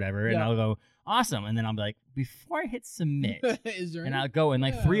Comics or whatever, and I'll go awesome, and then I'll be like, before I hit submit, is there? And I'll go and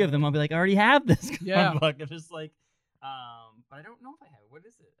like 3 of them, I'll be like, I already have this comic book. It's just like, but I don't know if I have. What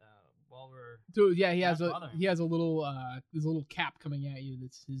is it? While we're he has a little there's a little cap coming at you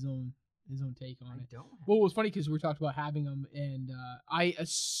that's his own take on it. Well, it was funny because we talked about having them, and I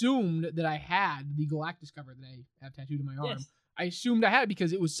assumed that I had the Galactus cover that I have tattooed on my arm. Yes. I assumed I had it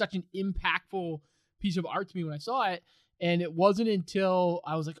because it was such an impactful piece of art to me when I saw it, and it wasn't until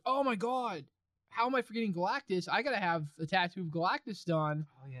I was like, oh my god, how am I forgetting Galactus? I gotta have a tattoo of Galactus done.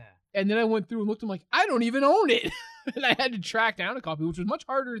 Oh yeah. And then I went through and looked, I'm like, I don't even own it. And I had to track down a copy, which was much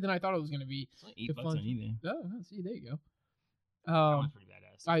harder than I thought it was going to be. It's like $8 on eBay. Oh, see, there you go. That one's pretty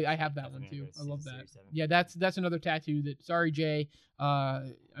badass. I have that one too. I love that. Yeah, that's another tattoo that, sorry, Jay,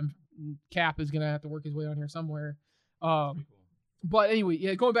 Cap is going to have to work his way on here somewhere. Cool. But anyway,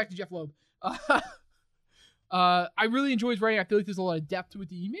 yeah, going back to Jeff Loeb. I really enjoy his writing. I feel like there's a lot of depth to it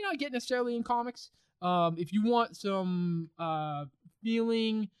that you may not get necessarily in comics. If you want some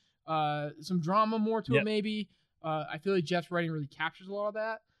feeling, some drama more to it maybe, I feel like Jeff's writing really captures a lot of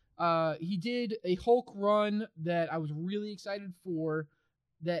that. He did a Hulk run that I was really excited for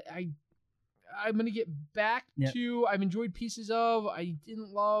that I'm going to get back to. I've enjoyed pieces of, I didn't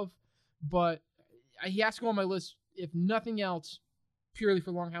love, but he has to go on my list, if nothing else, purely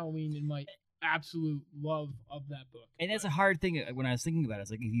for Long Halloween and my absolute love of that book. And that's a hard thing when I was thinking about it.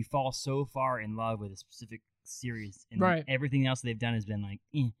 It's like if you fall so far in love with a specific series and everything else they've done has been like,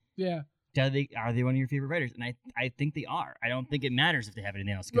 yeah. Are they one of your favorite writers? And I think they are. I don't think it matters if they have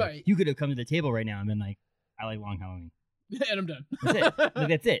anything else. Right. You could have come to the table right now and been like, I like Long Halloween. And I'm done. That's it. Like,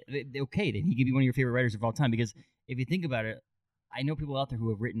 that's it. Okay, then he could be one of your favorite writers of all time. Because if you think about it, I know people out there who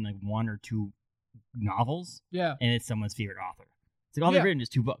have written like 1 or 2 novels. Yeah. And it's someone's favorite author. It's like all they've written is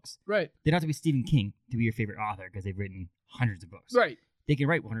 2 books. Right. They don't have to be Stephen King to be your favorite author because they've written hundreds of books. Right. They can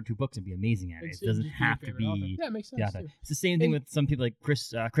write 1 or 2 books and be amazing at it. It doesn't have to be. Author. Yeah, it makes sense. Too. It's the same thing with some people like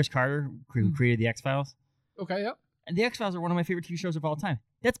Chris Carter, who created the X-Files. Okay, yep. And the X-Files are one of my favorite TV shows of all time.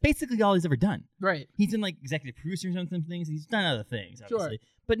 That's basically all he's ever done. Right. He's been like executive producers on some things. He's done other things, obviously. Sure.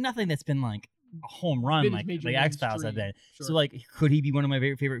 But nothing that's been like a home run like X-Files have been. Sure. So like, could he be one of my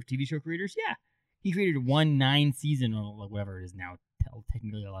favorite TV show creators? Yeah. He created 1 9-season, or whatever it is now,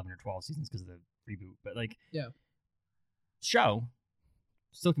 technically 11 or 12 seasons because of the reboot, but like Yeah. show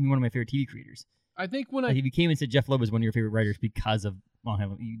still can be one of my favorite TV creators. I think when Like if you came and said Jeff Loeb is one of your favorite writers because of Long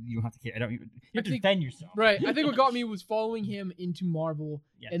Halloween, you don't have to. You have to defend yourself. Right. I think what got me was following him into Marvel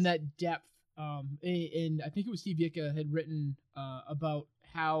Yes. and that depth. And I think it was Steve Ditko had written about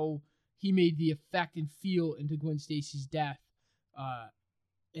how he made the effect and feel into Gwen Stacy's death,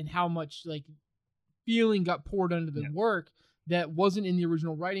 and how much like feeling got poured under the work that wasn't in the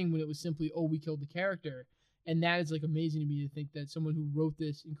original writing when it was simply, oh, we killed the character. And that is like amazing to me to think that someone who wrote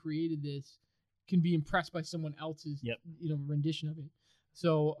this and created this can be impressed by someone else's rendition of it.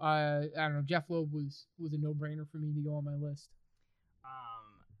 So I don't know. Jeff Loeb was a no-brainer for me to go on my list.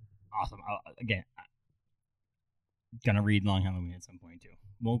 Awesome. Gonna read Long Halloween at some point too.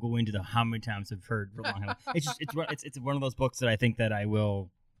 Won't go into the how many times I've heard Long Halloween. It's one of those books that I think that I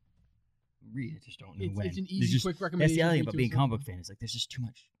will read. I just don't know when. It's an easy, quick recommendation. That's the other thing about being a comic book fan. Is like there's just too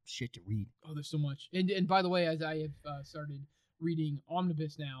much shit to read. Oh, there's so much. And by the way, as I have started reading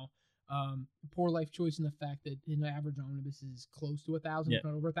Omnibus now, poor life choice in the fact that an average omnibus is close to 1,000, if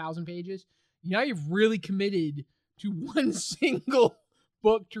not over 1,000 pages. Now you've really committed to one single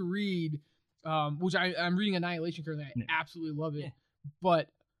book to read, which I'm reading Annihilation currently. I absolutely love it. But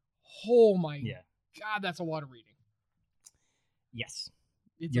oh my God, that's a lot of reading. Yes.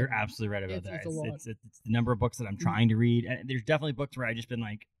 You're absolutely right about that. It's a lot. It's the number of books that I'm trying to read. And there's definitely books where I just been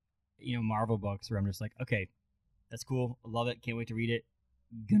like, Marvel books where I'm just like, okay, that's cool. I love it. Can't wait to read it.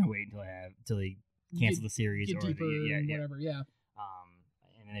 Gonna wait until they cancel the series get or deeper whatever. Yeah.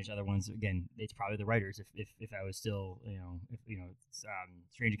 And then there's other ones. Again, it's probably the writers. If I was still,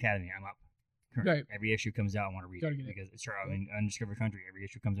 Strange Academy, I'm up. Right. Every issue comes out, I want to read Gotta it get it. because it's Undiscovered Country. Every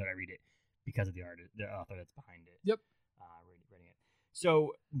issue comes out, I read it because of the author that's behind it. Yep. Reading it.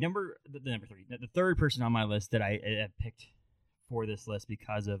 So number three, the third person on my list that I have picked for this list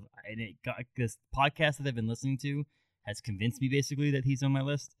because of this podcast that I've been listening to has convinced me basically that he's on my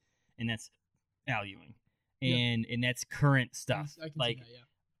list, and that's Al Ewing, and that's current stuff. I can like see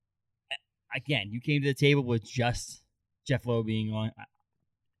that, again, you came to the table with just Jeff Lowe being on.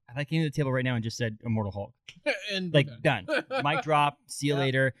 If I came to the table right now and just said Immortal Hulk, and like done, mic drop, see you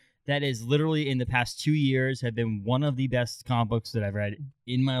later. That is literally in the past 2 years have been one of the best comic books that I've read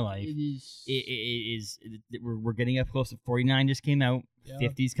in my life. It is. We're getting up close to 49. Just came out.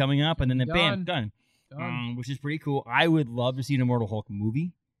 50's coming up, and then bam, done. Which is pretty cool. I would love to see an Immortal Hulk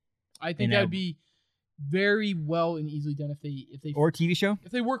movie. I think that would be very well and easily done if they or a TV show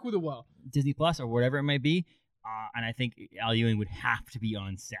if they work with it well, Disney Plus or whatever it might be. And I think Al Ewing would have to be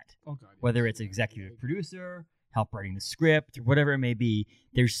on set. Oh God, whether it's executive producer, help writing the script, or whatever it may be.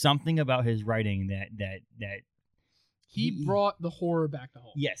 There's something about his writing that he brought the horror back to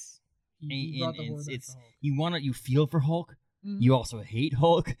Hulk. Yes, he brought the horror back to Hulk. You feel for Hulk. Mm-hmm. You also hate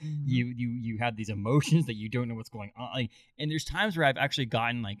Hulk. Mm-hmm. You have these emotions that you don't know what's going on. And there's times where I've actually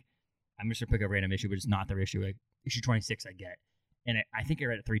gotten I'm just gonna pick a random issue, but it's not their issue. Like issue 26, I get, and I think I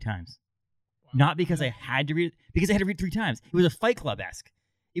read it 3 times. Wow. Not because I had to read it, because I had to read it 3 times. It was a Fight Club-esque.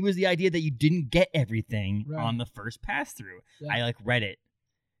 It was the idea that you didn't get everything on the first pass through. Yeah. I read it.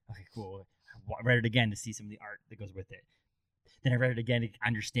 Okay, cool. I read it again to see some of the art that goes with it. Then I read it again to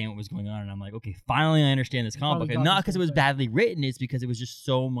understand what was going on, and I'm like, okay, finally I understand this comic book. And not because it was badly written, it's because it was just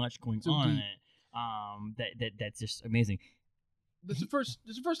so much going on in it. That's just amazing. This is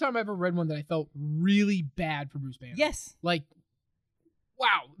the first time I ever read one that I felt really bad for Bruce Banner. Yes. Wow.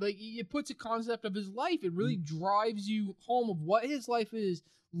 It puts a concept of his life. It really drives you home of what his life is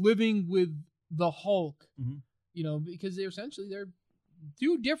living with the Hulk. Mm-hmm. Because they're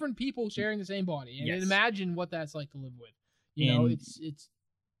 2 different people sharing the same body. And imagine what that's like to live with. It's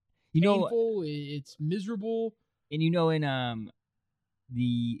painful, it's miserable. And in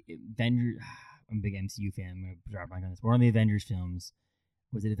the Avengers, I'm a big MCU fan. I'm going to drop my on this. One of the Avengers films,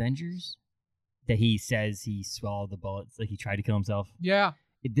 was it Avengers? That he says he swallowed the bullets, like he tried to kill himself. Yeah.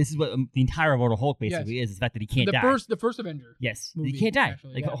 This is what the entire Immortal Hulk basically is the fact that he can't die. The first Avenger. Yes. Movie, he can't die.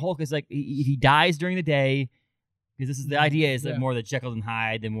 Actually, Hulk is if he dies during the day, because this is the idea is that more the Jekyll and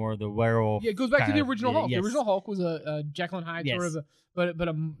Hyde, than more the werewolf. Yeah, it goes back to the original Hulk. Yes. The original Hulk was a Jekyll and Hyde sort of but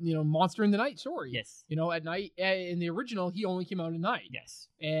a monster in the night story. Yes. At night in the original he only came out at night. Yes.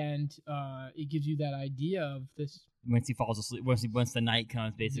 And it gives you that idea of this. Once he falls asleep, once the night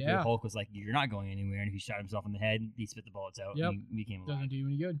comes, basically Hulk was like, "You're not going anywhere," and if he shot himself in the head, he spit the bullets out. And he became alive. Doesn't do you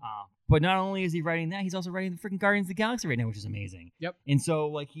any good. But not only is he writing that, he's also writing the freaking Guardians of the Galaxy right now, which is amazing. Yep. And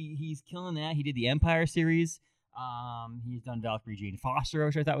so he's killing that. He did the Empire series. He's done Valkyrie Jane Foster,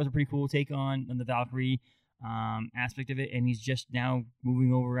 which I thought was a pretty cool take on the Valkyrie aspect of it, and he's just now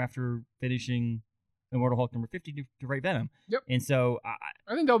moving over after finishing Immortal Hulk number 50 to write Venom. Yep. And so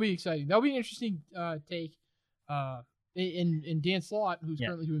I think that'll be exciting. That'll be an interesting take. And Dan Slott, who's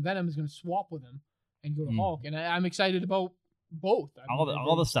currently doing Venom, is going to swap with him and go to Hulk. And I'm excited about both.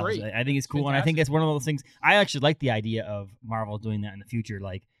 All the stuff. Great. I think it's cool, and I think it's one of those things. I actually like the idea of Marvel doing that in the future.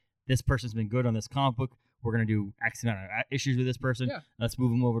 Like, this person's been good on this comic book. We're gonna do X amount of issues with this person. Yeah. Let's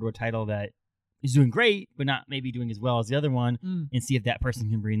move them over to a title that is doing great, but not maybe doing as well as the other one, and see if that person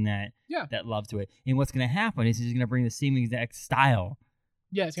can bring that love to it. And what's gonna happen is he's gonna bring the same exact style.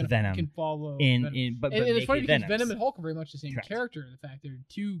 Yeah, it's gonna Venom. Can follow. But it's funny because Venoms. Venom and Hulk are very much the same Correct. character. In the fact they're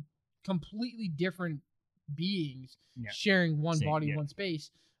two completely different beings sharing one body, one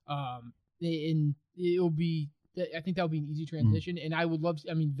space. And it'll be. I think that'll be an easy transition, and I would love.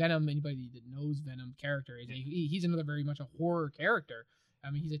 Venom. Anybody that knows Venom character he's another very much a horror character.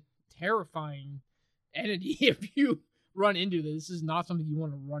 He's a terrifying entity if you run into this. This is not something you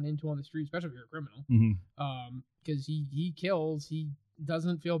want to run into on the street, especially if you're a criminal. Because he kills. He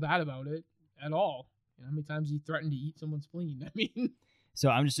doesn't feel bad about it at all. How many times he threatened to eat someone's spleen? So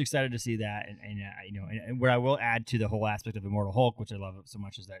I'm just excited to see that, and what I will add to the whole aspect of Immortal Hulk, which I love so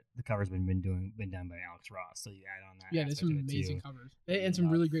much, is that the cover's been done by Alex Ross. So you add on that. Yeah, there's some amazing covers and some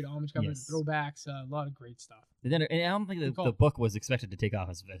really great homage covers, throwbacks, a lot of great stuff. And I don't think the book was expected to take off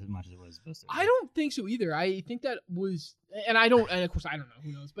as much as it was supposed to. I don't think so either. I think that was, and of course I don't know,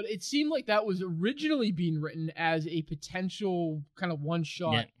 who knows, but it seemed like that was originally being written as a potential kind of one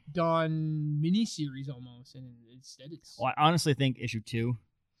shot done miniseries almost, and instead it's. Well, I honestly think issue 2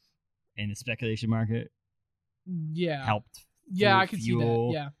 in the speculation market helped. Yeah, I could see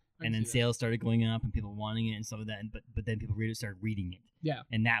that. Yeah. And then sales started going up and people wanting it and stuff like that. But then people started reading it. Yeah.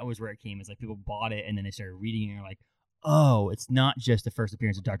 And that was where it came. It's like people bought it and then they started reading it and they're like, oh, it's not just the first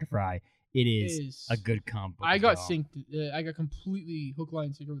appearance of Dr. Fry. It is a good comic book. I got synced. I got completely hook,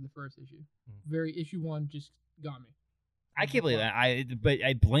 line, sinker with the first issue. Issue 1 just got me. I can't believe that.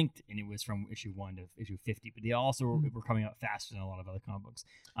 I blinked and it was from issue 1 to issue 50. But they also were coming out faster than a lot of other comic books.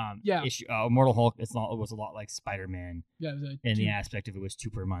 Immortal Hulk. It was a lot like Spider-Man. Yeah, it was in the aspect of it was 2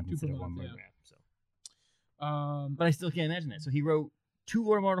 per month instead of 1 per month. So. But I still can't imagine that. So he wrote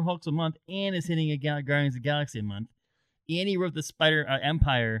 2 Immortal Hulks a month and is hitting a Guardians of the Galaxy a month, and he wrote the Spider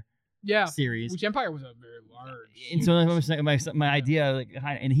Empire. Series, which Empire was a very large. And so my idea,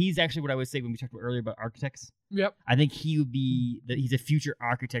 and he's actually what I would say when we talked about earlier about architects. Yep. I think he would be he's a future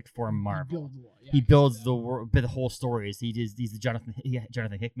architect for Marvel. He builds the whole stories. He's the Jonathan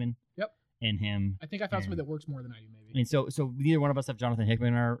Hickman. Yep. And him. I think I found somebody that works more than I do, maybe. And so neither one of us have Jonathan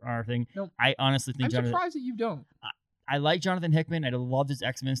Hickman in our thing. Nope. I honestly think I'm surprised that you don't. I like Jonathan Hickman. I love his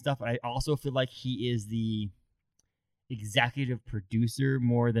X-Men stuff. But I also feel like he is the executive producer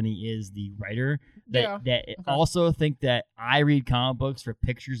more than he is the writer. Also think that I read comic books for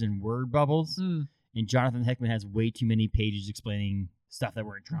pictures and word bubbles, and Jonathan Hickman has way too many pages explaining stuff that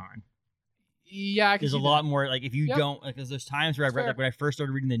weren't drawn. Yeah, there's a lot more. Like if you don't, because there's times where I've read, like when I first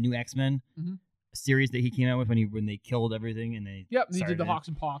started reading the new X-Men series that he came out with when they killed everything and they they did the Hawks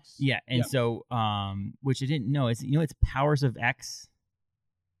and Pox. Yeah, and so which I didn't know. It's it's Powers of X.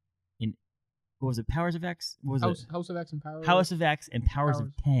 What was it? Powers of X? What was it? House of X and Powers. House of X and Powers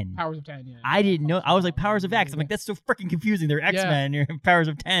of 10. Powers of 10, yeah. I didn't know. I was like, Powers of X. I'm like, that's so freaking confusing. They're X-Men. You're Powers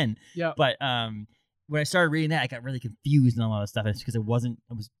of 10. Yeah. But when I started reading that, I got really confused on a lot of stuff. It's because I was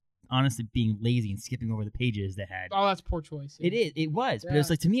honestly being lazy and skipping over the pages that had. Oh, that's poor choice. Yeah. It was. But it was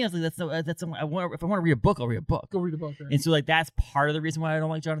like, to me, I was like, if I want to read a book, I'll read a book. Go read a book. Right? And so like that's part of the reason why I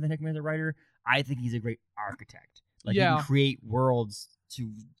don't like Jonathan Hickman as a writer. I think he's a great architect. Like he can create worlds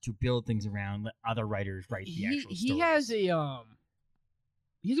to build things around, let other writers write the actual stories. He has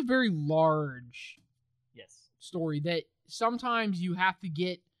a very large story that sometimes you have to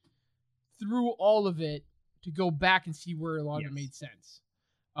get through all of it to go back and see where a lot of it made sense.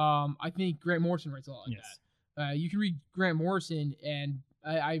 I think Grant Morrison writes a lot like that. You can read Grant Morrison, and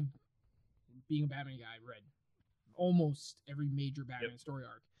I being a Batman guy, I read almost every major Batman story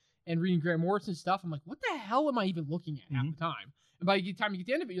arc. And reading Grant Morrison stuff, I'm like, what the hell am I even looking at half the time? And by the time you get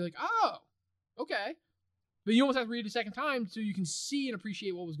to the end of it, you're like, oh, okay. But you almost have to read it a second time so you can see and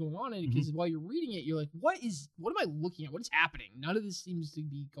appreciate what was going on in it. Because while you're reading it, you're like, what am I looking at? What is happening? None of this seems to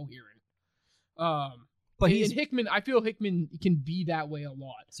be coherent. But Hickman, I feel Hickman can be that way a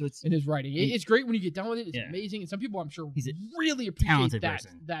lot in his writing. It's great when you get done with it. It's amazing. And some people, I'm sure, really appreciate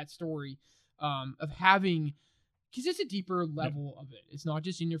that story of having... Because it's a deeper level of it. It's not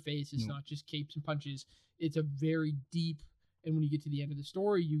just in your face. It's not just capes and punches. It's a very deep... And when you get to the end of the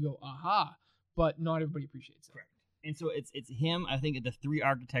story, you go, aha. But not everybody appreciates that. Correct. And so it's him. I think the 3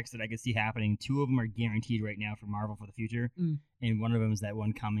 architects that I could see happening, 2 of them are guaranteed right now for Marvel for the future, and one of them is that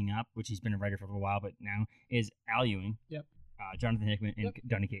one coming up, which he's been a writer for a little while, but now is Al Ewing, Jonathan Hickman, and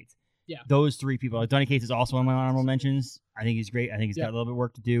Donny Cates. Yeah, those 3 people. Donny Cates is also one of my honorable mentions. I think he's great. I think he's got a little bit of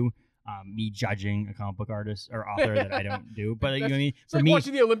work to do. Me judging a comic book artist or author that I don't do, but you know what I mean. It's like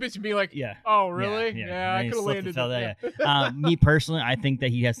watching the Olympics and being like, "Oh, really? Yeah, I could have landed that." Me personally, I think that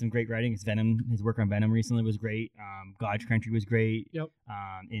he has some great writing. His work on Venom recently was great. God's Country was great. Yep.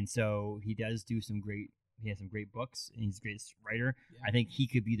 And so he does do some great. He has some great books, and he's a great writer. Yeah. I think he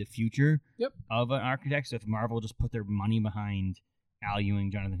could be the future of an architect. So if Marvel just put their money behind Al Ewing,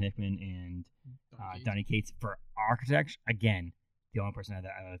 Jonathan Hickman, and Donny Cates for architects, again. The only person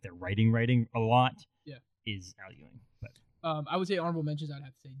that they're writing a lot is Al Ewing. But I would say honorable mentions. I'd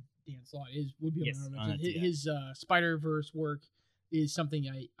have to say Dan Slott would be honorable mention. His Spider-Verse work is something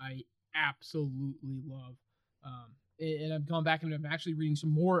I absolutely love. And I've gone back and I'm actually reading some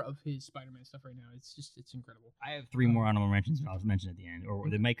more of his Spider-Man stuff right now. It's incredible. I have 3 more honorable mentions that I'll mention at the end, or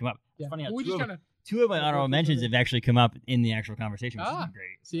they might come up. Yeah. It's funny how well, 2 of my honorable mentions have actually come up in the actual conversation, which is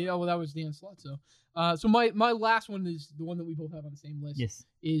great. See, well, that was Dan Slott. So my last one is the one that we both have on the same list. Yes.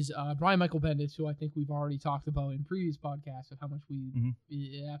 Is Brian Michael Bendis, who I think we've already talked about in previous podcasts of how much we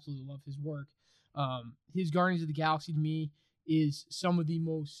absolutely love his work. His Guardians of the Galaxy to me is some of the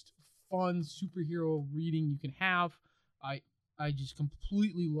most fun superhero reading you can have. I just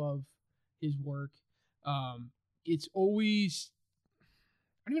completely love his work. It's always,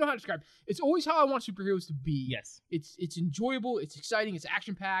 I don't even know how to describe it. It's always how I want superheroes to be. Yes. It's enjoyable, it's exciting, it's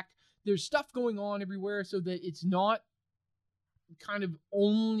action-packed. There's stuff going on everywhere so that it's not kind of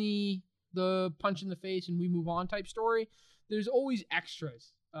only the punch in the face and we move on type story. There's always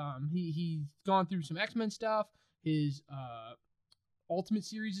extras. He's gone through some X-Men stuff. His Ultimate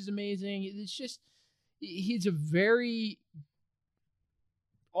series is amazing. It's just, he's a very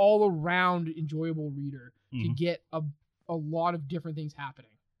all-around enjoyable reader to get a lot of different things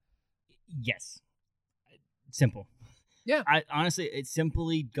happening. Yes. Simple. Yeah. Honestly, it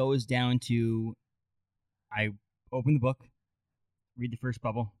simply goes down to I open the book, read the first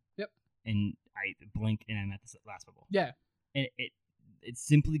bubble. Yep. And I blink and I'm at the last bubble. Yeah. And it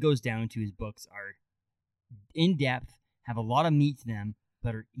simply goes down to his books are in-depth, have a lot of meat to them,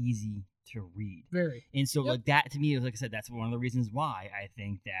 but are easy to read. Very. And so like that to me, like I said, that's one of the reasons why I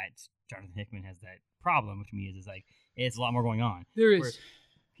think that Jonathan Hickman has that problem, which to me is like it's a lot more going on. There is.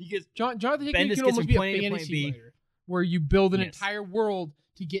 Because Jonathan Hickman can almost be a fantasy writer where you build an entire world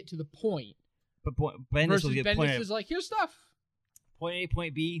to get to the point. But Bendis is like, here's stuff. Point A,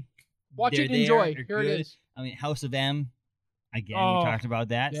 point B. Watch it and enjoy. Here it is. I mean, House of M. Again, we talked about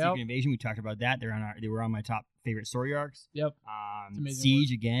that. Yep. Secret Invasion, we talked about that. They were on my top favorite story arcs. Yep.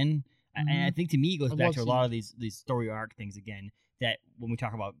 Siege again. Mm-hmm. And I think to me it goes back to a lot of these story arc things again. That when we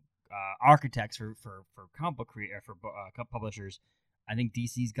talk about architects for comic book for publishers, I think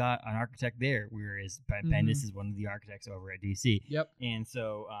DC's got an architect there, whereas Bendis is one of the architects over at DC. Yep. And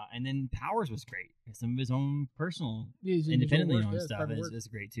so, and then Powers was great. Some of his own personal, independently owned stuff is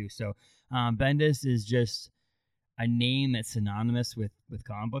great too. So, Bendis is just a name that's synonymous with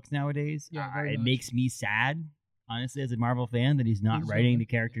comic books nowadays. Yeah, it makes me sad, honestly, as a Marvel fan, that he's not writing the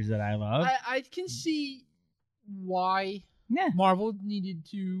characters that I love. I can see why Marvel needed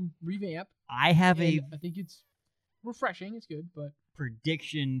to revamp. I think it's refreshing. It's good, but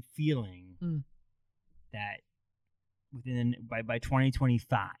prediction feeling that by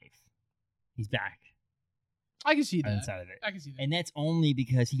 2025 he's back. I can see that. Inside of it. I can see that. And that's only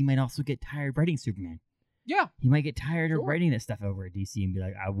because he might also get tired writing Superman. Yeah. He might get tired of writing that stuff over at DC and be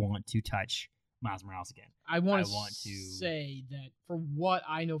like, I want to touch Miles Morales again. I want to say that from what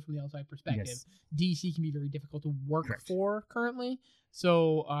I know from the outside perspective, DC can be very difficult to work for currently.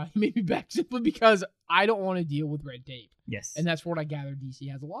 So he may be back simply because I don't want to deal with red tape. Yes. And that's what I gather DC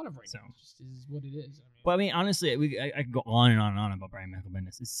has a lot of right now. It just is what it is. But I mean, honestly, I could go on and on and on about Brian Michael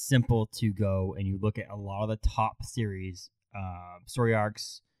Bendis. It's simple to go and you look at a lot of the top series, story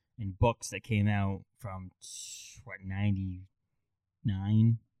arcs, and books that came out from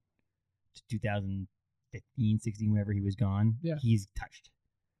 99 to 2015, 16, whenever he was gone. Yeah. He's touched.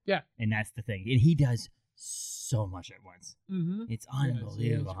 Yeah. And that's the thing. And he does so much at once. Mm-hmm. It's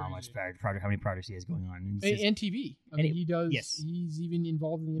unbelievable how many projects he has going on. And TV. I mean, he does. Yes. He's even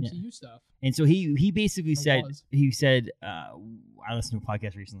involved in the MCU stuff. And so he basically said, I listened to a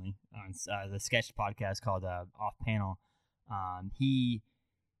podcast recently on the Sketch podcast called Off Panel. He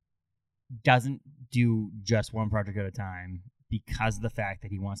doesn't do just one project at a time because of the fact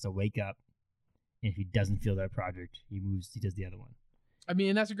that he wants to wake up, and if he doesn't feel that project, he does the other one. I mean,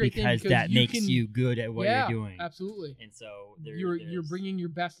 and that's a great thing because that makes you good at what you're doing. Absolutely. And so you're bringing your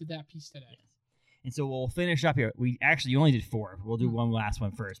best at that piece today. Yes. And so we'll finish up here. We actually only did 4. We'll do one last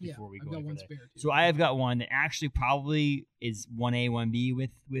one first before we go into that. So I have got one that actually probably is 1A, 1B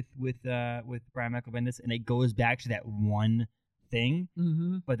with Brian Michael Bendis, and it goes back to that one thing.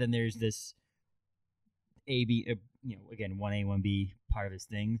 Mm-hmm. But then there's this AB, again 1A, 1B part of his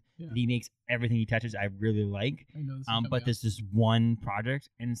thing. Yeah. He makes everything he touches. I really like. I know this but there's this one project,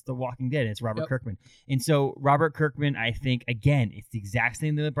 and it's The Walking Dead. It's Robert Kirkman, and so Robert Kirkman, I think, again, it's the exact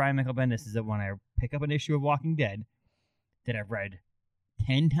same thing with Brian Michael Bendis. Is that when I pick up an issue of Walking Dead that I've read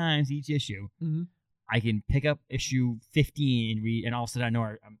 10 times each issue, mm-hmm. I can pick up issue 15 and read, and all of a sudden I know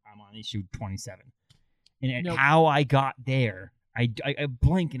I'm on issue 27. And how I got there, I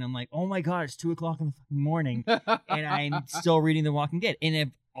blink and I'm like, oh my God, it's 2:00 in the fucking morning, and I'm still reading The Walking Dead, and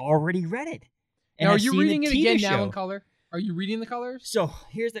I've already read it. And now, are you reading it again now in color? Are you reading the colors? So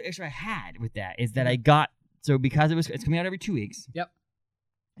here's the issue I had with that is that I got, so because it's coming out every 2 weeks. Yep.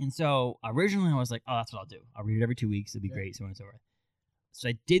 And so originally I was like, oh, that's what I'll do. I'll read it every 2 weeks. It'll be great, so on and so forth. So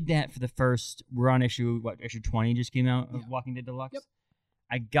I did that for the first, we're on issue 20 just came out of Walking Dead Deluxe. Yep.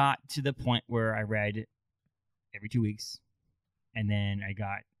 I got to the point where I read every 2 weeks. And then I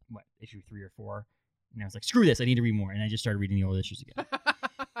got, issue 3 or 4. And I was like, screw this, I need to read more. And I just started reading the old issues again.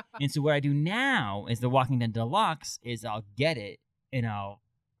 And so what I do now is The Walking Dead Deluxe is I'll get it and I'll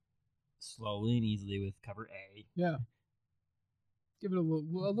slowly and easily with cover A. Yeah. Give it a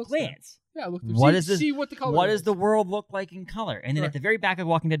look. Glance. Yeah, look. See what the color What does the world look like in color? And then at the very back of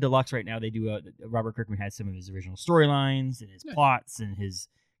Walking Dead Deluxe right now, they do Robert Kirkman has some of his original storylines and his plots and his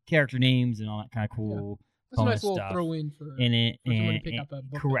character names and all that kind of cool. Yeah. That's a nice little throw in for in it, for someone to pick up a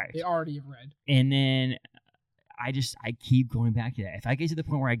book correct. That they already have read. And then I keep going back to that. If I get to the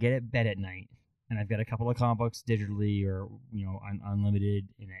point where I get at bed at night and I've got a couple of comic books digitally or on unlimited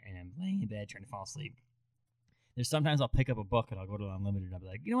and I'm laying in bed trying to fall asleep, there's sometimes I'll pick up a book and I'll go to unlimited and I'll be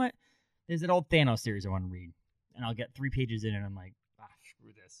like, you know what? There's that old Thanos series I want to read, and I'll get 3 pages in and I'm like,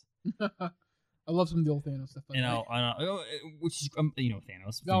 screw this. I love some of the old Thanos stuff. Which is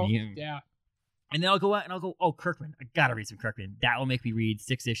Thanos. Oh, yeah. And then I'll go out and I'll go, oh, Kirkman. I gotta read some Kirkman. That will make me read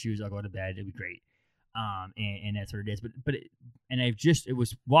 6 issues. I'll go to bed. It'll be great. And that's what it is. It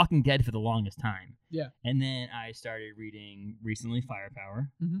was Walking Dead for the longest time. Yeah. And then I started reading recently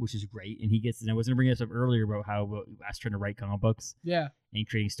Firepower, mm-hmm. which is great. And I wasn't bringing this up earlier about how I was trying to write comic books. Yeah. And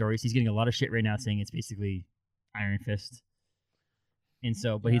creating stories. He's getting a lot of shit right now saying it's basically Iron Fist. And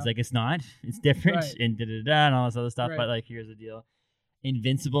so, but he's like, it's not. It's different. Right. And and all this other stuff. Right. But like, here's the deal.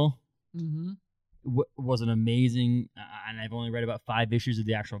 Invincible. Mm-hmm. Was an amazing, and I've only read about 5 issues of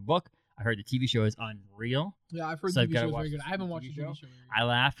the actual book. I heard the TV show is unreal. Yeah, I've heard the TV show is very good. I haven't watched the TV show. I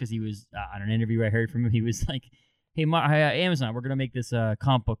laughed because he was on an interview I heard from him. He was like, "Hey, Amazon, we're gonna make this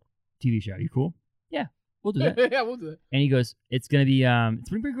comic book TV show. Are you cool? Yeah, we'll do that. Yeah, we'll do it." And he goes, "It's gonna be it's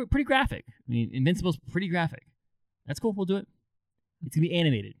pretty graphic. I mean, Invincible's pretty graphic. That's cool. We'll do it. It's gonna be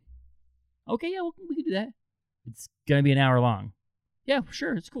animated. Okay, yeah, we can do that. It's gonna be an hour long. Yeah,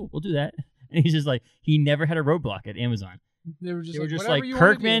 sure, it's cool. We'll do that." And he's just like, he never had a roadblock at Amazon. They were just like,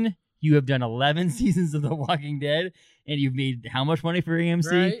 Kirkman, you have done 11 seasons of The Walking Dead, and you've made how much money for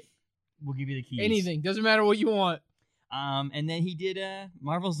AMC? Right? We'll give you the keys. Anything. Doesn't matter what you want. And then he did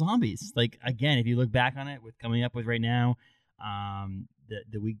Marvel Zombies. Like, again, if you look back on it, with coming up with right now,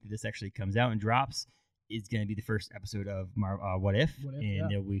 the week that this actually comes out and drops is going to be the first episode of What If? And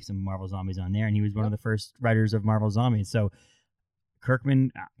there'll be some Marvel Zombies on there. And he was one of the first writers of Marvel Zombies. So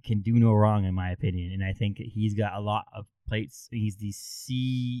Kirkman can do no wrong, in my opinion, and I think he's got a lot of plates. He's the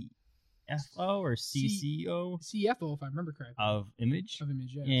CFO or CCO? CFO, if I remember correctly. Of Image. Of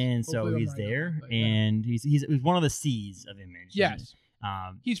Image, yes. And hopefully so he's there, and he's one of the C's of Image. Yes.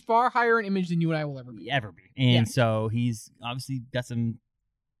 He's far higher in Image than you and I will ever be. And so he's obviously got some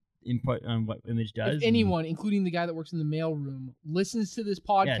input on what Image does. If anyone, including the guy that works in the mail room, listens to this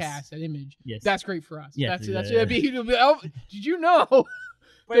podcast at Image, that's great for us. Yes, that's did you know?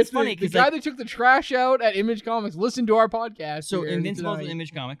 But it's funny because the guy that took the trash out at Image Comics listened to our podcast. So Invincible's an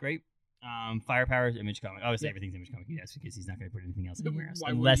Image comic, right? Firepower is Image comic. Obviously, everything's Image comic. Yes, because he's not going to put anything else anywhere else,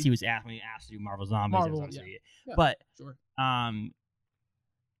 unless he was asked to do Marvel Zombies. But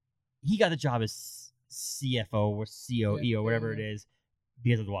he got the job as CFO or COE or whatever it is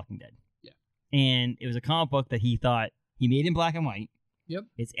because of The Walking Dead. Yeah. And it was a comic book that he thought he made in black and white. Yep.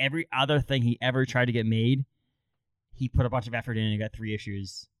 It's every other thing he ever tried to get made. He put a bunch of effort in and got 3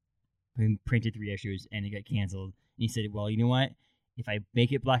 issues. Printed 3 issues and it got canceled. And he said, well, you know what? If I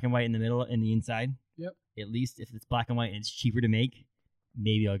make it black and white in the middle and the inside, at least if it's black and white and it's cheaper to make,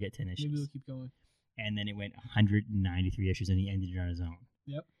 maybe I'll get 10 issues. Maybe we'll keep going. and then it went 193 issues, and he ended it on his own.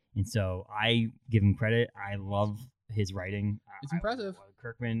 Yep. And so I give him credit. I love his writing. It's impressive.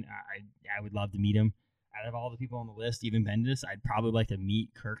 Kirkman, I would love to meet him. Out of all the people on the list, even Bendis, I'd probably like to meet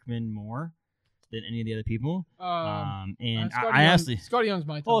Kirkman more than any of the other people. And I honestly, Scotty Young's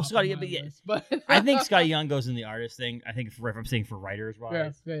my top. Oh, Scotty, on my yeah, list, but I think Scotty Young goes in the artist thing. I think if I'm saying for writers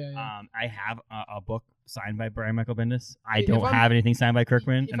wise, yeah. I have a book signed by Brian Michael Bendis. I don't have anything signed by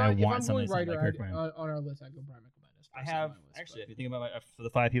Kirkman, and I want something signed by Kirkman. On our list, I'd go Brian Michael Bendis. I have actually, if you think about it, for the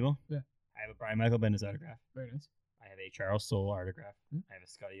 5 people, I have a Brian Michael Bendis autograph. Very nice. I have a Charles Soule autograph. I have a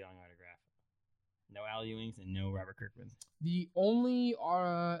Scotty Young autograph. No Al Ewings and no Robert Kirkman. The only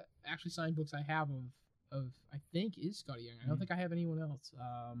actually signed books I have of I think is Scotty Young. I don't think I have anyone else.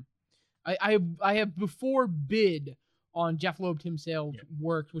 I have before bid on Jeff Loeb, Tim Sale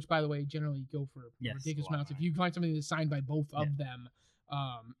work, which by the way generally go for ridiculous amounts. If you find something that's signed by both of them,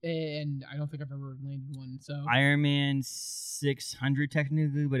 and I don't think I've ever landed one. So Iron Man 600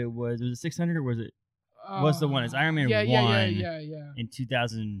 technically, but was it 600 or was it? What's the one? It's Iron Man 1. Yeah. In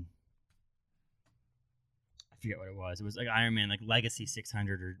 2000. I forget what it was. It was like Iron Man, like Legacy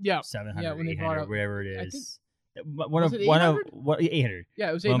 600 or 700 or 800 or whatever it is. Was it 800? 800. Yeah,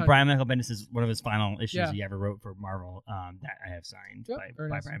 it was 800. Well, Brian Michael Bendis is one of his final issues he ever wrote for Marvel that I have signed by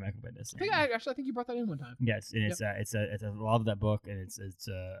nice. Brian Michael Bendis. I think you brought that in one time. Yes, and it's I love that book, and it's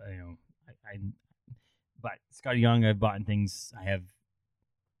but Scotty Young, I've bought things. I have,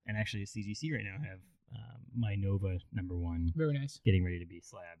 and actually at CGC right now I have my Nova #1. Very nice. Getting ready to be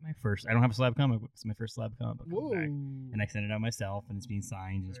slab. I don't have a slab comic book. It's my first slab comic book. Whoa. And I sent it out myself, and it's being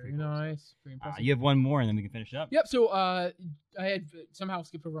signed. And Very nice. Very impressive. You have one more, and then we can finish it up. Yep. So I had somehow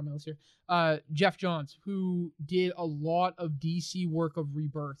skipped over on my list here. Jeff Johns, who did a lot of DC work of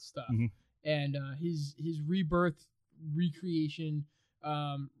Rebirth stuff, and his Rebirth recreation,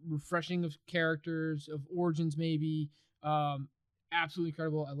 refreshing of characters, of origins, maybe. Absolutely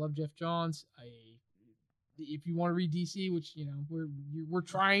incredible. I love Jeff Johns. If you want to read DC, which we're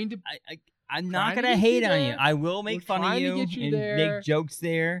trying to, I'm not gonna hate on you. I will make fun of you and make jokes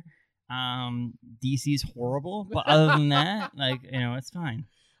there. DC's horrible, but other than that, it's fine.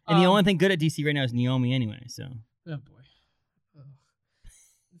 And the only thing good at DC right now is Naomi, anyway. So. Oh boy.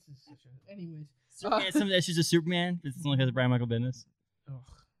 This is such a. Anyways. Some issues of Superman. It's only because of Brian Michael Bendis.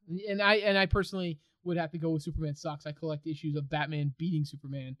 And I personally would have to go with Superman Sucks. I collect issues of Batman beating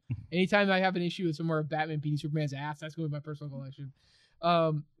Superman. Anytime I have an issue somewhere of Batman beating Superman's ass, that's going to be my personal collection.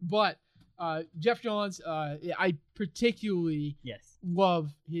 But Jeff Johns, I particularly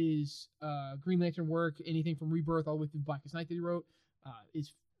love his Green Lantern work. Anything from Rebirth all the way through Blackest Night that he wrote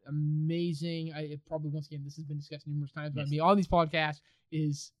is amazing. Probably, once again, this has been discussed numerous times by me on these podcasts,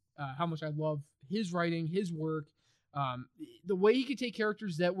 is how much I love his writing, his work. The way he could take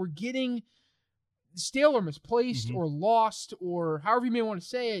characters that were getting stale or misplaced or lost, or however you may want to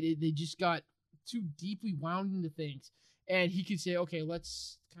say it, they just got too deeply wound into things, and he could say, okay,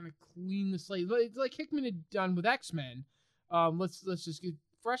 let's kind of clean the slate, like Hickman had done with X-Men. Let's just get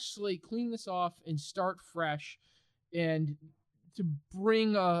fresh slate, clean this off, and start fresh, and to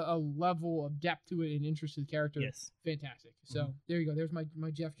bring a level of depth to it and interest to the character. Fantastic. So there you go. There's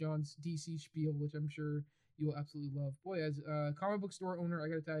my Jeff Johns DC spiel, which I'm sure you will absolutely love. Boy, as a comic book store owner, I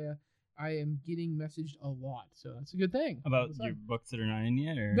got to tell you, I am getting messaged a lot, so that's a good thing. About your books that are not in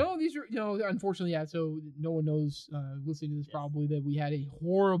yet, or no? These are unfortunately, so no one knows listening to this probably that we had a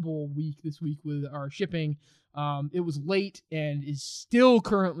horrible week this week with our shipping. It was late and is still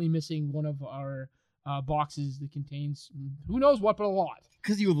currently missing one of our boxes that contains who knows what, but a lot.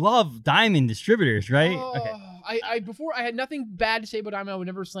 Because you love Diamond distributors, right? Okay. Before I had nothing bad to say about Diamond. I would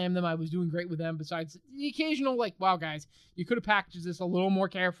never slam them. I was doing great with them. Besides the occasional, wow, guys, you could have packaged this a little more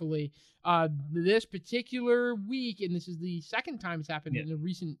carefully. This particular week, and this is the second time it's happened in the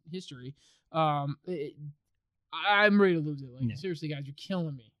recent history. I'm ready to lose it. Seriously, guys, you're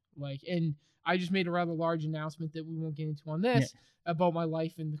killing me. And I just made a rather large announcement that we won't get into on this about my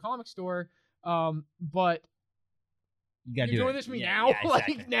life in the comic store. But you're doing this to me now,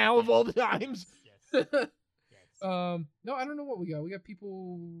 exactly. Now of all the times. No, I don't know what we got. We got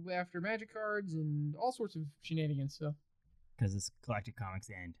people after magic cards and all sorts of shenanigans. So, because it's collected comics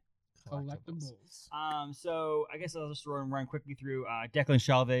and collectibles. So I guess I'll just run quickly through Declan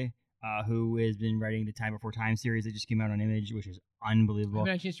Shalvey, who has been writing the Time Before Time series that just came out on Image, which is unbelievable. I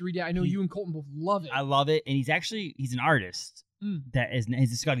haven't had a chance to read it. I know you and Colton both love it. I love it, and he's an artist.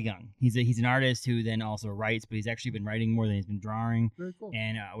 He's a Scotty Young. He's an artist who then also writes, but he's actually been writing more than he's been drawing. Very cool.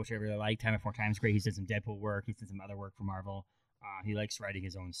 And which I really like. Time Before Time's great. He's done some Deadpool work. He's done some other work for Marvel. He likes writing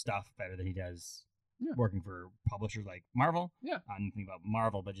his own stuff better than he does working for publishers like Marvel. Yeah. Nothing about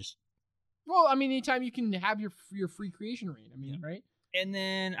Marvel, but just Well, I mean, anytime you can have your free creation rate. I mean, right? And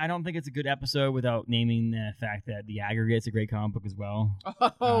then I don't think it's a good episode without naming the fact that The Aggregate's a great comic book as well.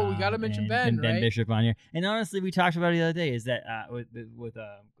 Oh, we got to mention Ben, and Ben right? Bishop on here. And honestly, we talked about it the other day. Is that with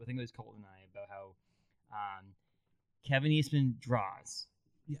I think it was Colton and I about how Kevin Eastman draws.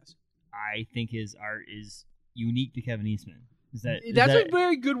 Yes. I think his art is unique to Kevin Eastman. That's a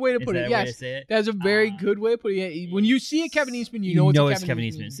very good way to put it. Yes, that's a very good way of putting it. When you see a Kevin Eastman, you know it's Kevin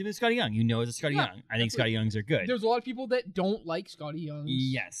Eastman. See with Scotty Young, you know it's a Scotty Young. I think Scotty Youngs are good. There's a lot of people that don't like Scotty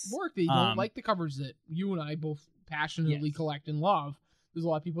Young's work. They don't like the covers that you and I both passionately collect and love. There's a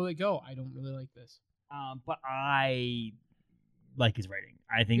lot of people that go, I don't really like this. But I like his writing.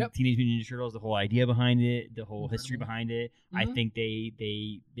 I think Teenage Mutant Ninja Turtles, the whole idea behind it, the whole history behind it. I think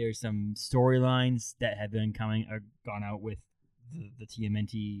there's some storylines that have been gone out with the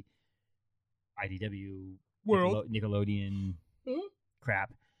TMNT IDW world Nickelodeon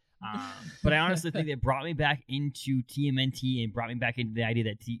crap. But I honestly think it brought me back into TMNT and brought me back into the idea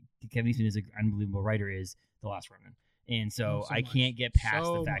that Kevin Eastman is an unbelievable writer is The Last Ronin. And so I can't get past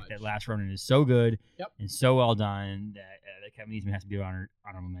the fact that Last Ronin is so good and so well done that Kevin Eastman has to be an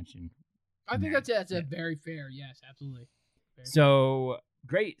honorable mention. I think that's a very fair. Yes, absolutely. So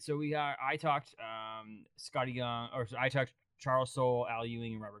great. So I talked Scotty Young, I talked Charles Soule, Al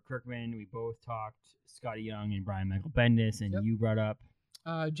Ewing, and Robert Kirkman. We both talked Scotty Young and Brian Michael Bendis, and you brought up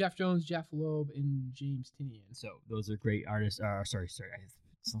Jeff Jones, Jeff Loeb, and James Tinian. So those are great artists. Sorry, it's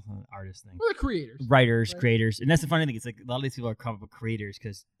not an artist thing. Well, the creators, writers, creators, and that's the funny thing. It's like a lot of these people are comic book creators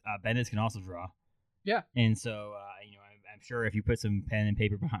because Bendis can also draw. Yeah, and so I'm sure if you put some pen and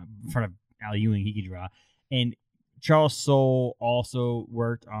paper in front of Al Ewing, he can draw. And Charles Soule also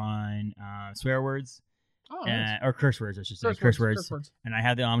worked on swear words. Oh, nice. Or curse words, I should say. Curse words. And I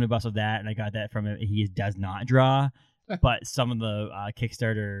have the omnibus of that, and I got that from him. He does not draw, but some of the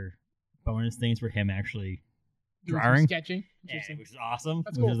Kickstarter bonus things were him actually drawing. Sketching. Which is awesome.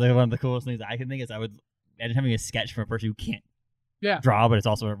 That's which is like one of the coolest things I can think is I would imagine having a sketch from a person who can't draw, but it's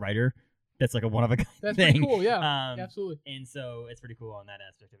also a writer. That's like a one of a kind That's thing. Pretty cool, yeah. Absolutely. And so it's pretty cool on that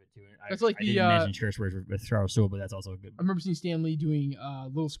aspect of it too. That's like I didn't mention curse words with Charles Soule, but that's also a good. I remember seeing Stan Lee doing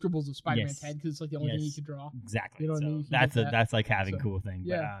little scribbles of Spider-Man's head because it's like the only thing he could draw. Exactly. You know what I mean? That's like having a cool thing.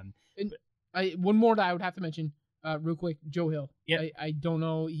 Yeah. One more that I would have to mention real quick, Joe Hill. Yeah. I don't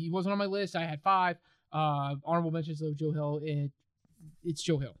know. He wasn't on my list. I had 5 honorable mentions of Joe Hill. It's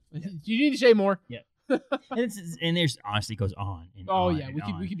Joe Hill. You need to say more. Yeah. and there's honestly goes on. And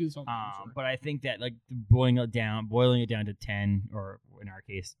we could do this all the time. Sure. But I think that like boiling it down to 10, or in our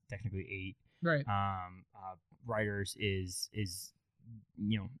case technically 8. Right. Writers is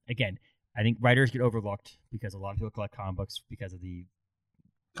again, I think writers get overlooked because a lot of people collect comic books because of the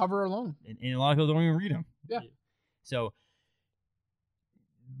cover alone, and a lot of people don't even read them. Yeah. So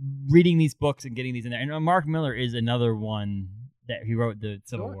reading these books and getting these in there, and Mark Miller is another one. That he wrote the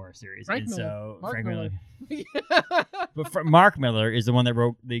Civil War series, Frank and Miller. so Frank Miller. But Mark Miller is the one that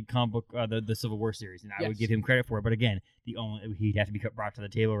wrote the comic book, the Civil War series, and I would give him credit for it. But again, he'd have to be brought to the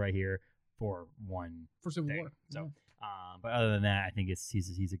table right here for Civil thing. War. So, but other than that, I think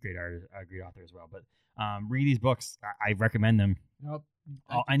he's a great artist, a great author as well. But read these books. I recommend them. Nope.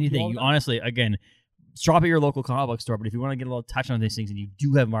 Anything. You honestly, again, shop at your local comic book store. But if you want to get a little touch on these things, and you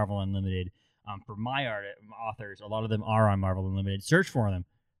do have Marvel Unlimited. For my authors, a lot of them are on Marvel Unlimited. Search for them,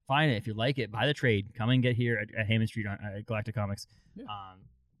 find it. If you like it, buy the trade. Come and get here at Hammond Street at Galactic Comics.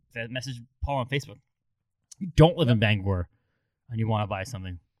 Yeah. Message Paul on Facebook. You don't live in Bangor, and you want to buy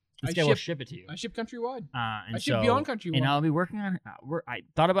something. This guy will ship it to you. I ship countrywide. I ship beyond countrywide. And I'll be working on. I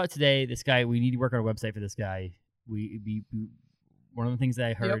thought about today. This guy, we need to work on a website for this guy. We one of the things that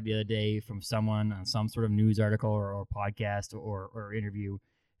I heard the other day from someone on some sort of news article or podcast or interview.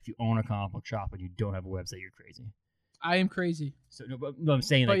 If you own a comic book shop and you don't have a website, you're crazy. I am crazy. So no, I'm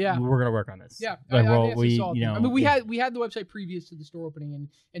saying we're gonna work on this. Yeah, like, we had the website previous to the store opening,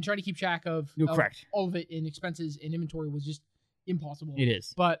 and trying to keep track of all of it in expenses and inventory was just impossible. It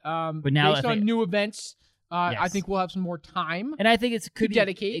is. But now based on new events, I think we'll have some more time. And I think could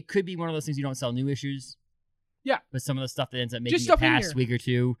dedicate. It could be one of those things you don't sell new issues. Yeah. But some of the stuff that ends up making the past week or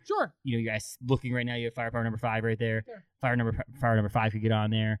two. Sure. You guys looking right now, you have Firepower number 5 right there. Fire number 5 could get on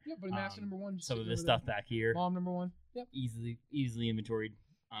there. Yeah, but Master number 1. Some of this stuff back here. Mom number 1. Yep. Easily inventoried.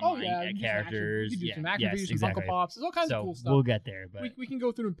 At characters. You can do some action figures, some Funko Pops. There's all kinds of cool stuff. We'll get there. But we can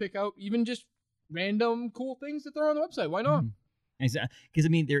go through and pick out even just random cool things that throw on the website. Why not? Because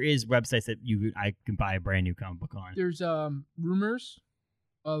there is websites that I can buy a brand new comic book on. There's rumors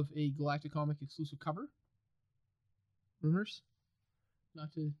of a Galactic Comic exclusive cover. Rumors,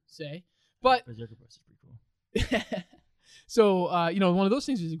 not to say, but Berserker Bus is pretty cool. So, one of those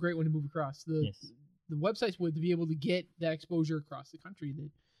things is a great one to move across. The Yes. the websites would be able to get that exposure across the country that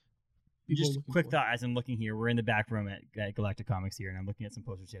people are Just looking quick for. thought as I'm looking here. We're in the back room at Galactic Comics here, and I'm looking at some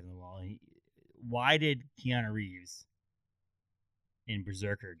posters on the wall. And why did Keanu Reeves in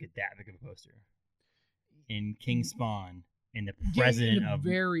Berserker get that big of a poster? In King Spawn, and the president of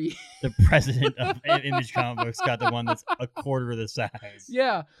Image Comic Books got the one that's a quarter of the size.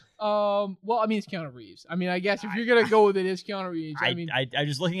 Yeah. Well, I mean, it's Keanu Reeves. I mean, I guess if you're gonna go with it, it's Keanu Reeves. I mean, I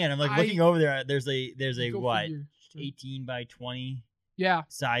just looking at it, I'm like looking over there. There's a go what, figure. 18 by 20 Yeah.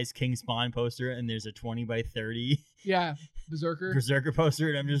 size King Spawn poster, and there's a 20 by 30 Yeah. Berserker poster,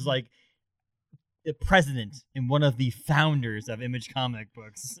 and I'm just like, the president and one of the founders of Image Comic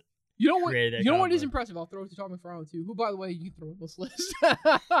Books. You know what? created that You know what comic is book. impressive? I'll throw it to Todd McFarlane too. Who, by the way, you can throw on this list.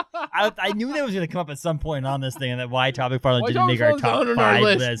 I knew that was going to come up at some point on this thing, and that why Todd McFarlane Why didn't Todd make our McFarlane's top not on our 5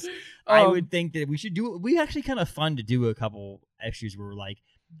 list. list. I would think that we should do. We actually kind of fun to do a couple issues where we're like,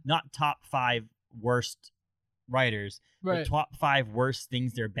 not top 5 worst writers, Right. but top 5 worst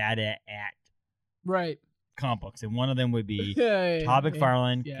things they're bad at Right. comic books, and one of them would be Yeah, Todd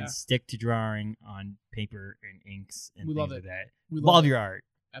McFarlane yeah. can stick to drawing on paper and inks and We things love like it. that. We Love it. your art.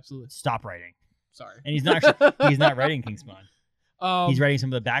 Absolutely. Stop writing. Sorry. And he's not actually, he's not writing King Spawn. He's writing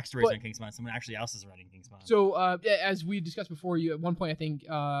some of the backstories but- on King Spawn. Someone actually else is writing King Spawn. So, as we discussed before, you at one point I think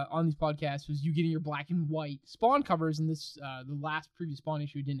on these podcasts was you getting your black and white Spawn covers, and this the last previous Spawn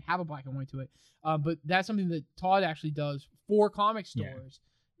issue didn't have a black and white to it. But that's something that Todd actually does for comic stores.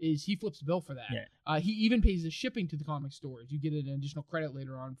 Is he flips the bill for that? Yeah. He even pays the shipping to the comic stores. You get an additional credit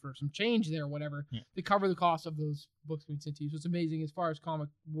later on for some change there, or whatever, to cover the cost of those books being sent to you. So it's amazing as far as comic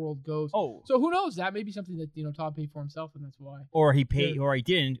world goes. Oh, So who knows? That may be something that Todd paid for himself, and that's why. or he paid, They're- or he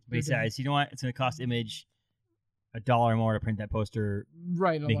didn't. But he they're says, you know what? It's going to cost Image $1 more to print that poster,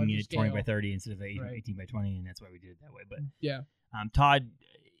 Right. on a making larger it 20 by scale. 30 instead of 18 Right. by 20, and that's why we did it that way. But Yeah. Todd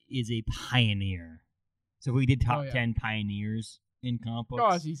is a pioneer. So if we did top Oh, yeah. 10 pioneers in comic books,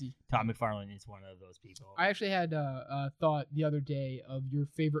 Oh, it's easy. Todd McFarlane is one of those people. I actually had a thought the other day of your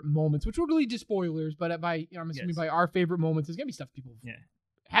favorite moments, which would lead to spoilers, but I'm assuming Yes. by our favorite moments, it's gonna be stuff people. Yeah.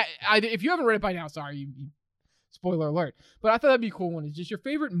 If you haven't read it by now, sorry, you spoiler alert. But I thought that'd be a cool one. It's just your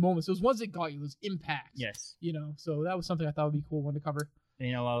favorite moments, those ones that got you, those impacts. Yes. So that was something I thought would be a cool one to cover.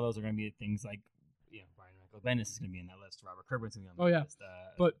 And a lot of those are going to be things like, Brian Michael Bendis is going to be in that list. Robert Kirkman's going to be on that Oh, yeah. list.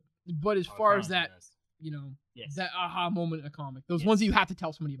 But as Todd far as McFarlane's on that, the list. Yes. that aha moment in a comic, those Yes. ones that you have to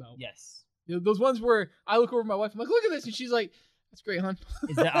tell somebody about. Yes. Those ones where I look over at my wife, I'm like, look at this, and she's like, that's great, hon.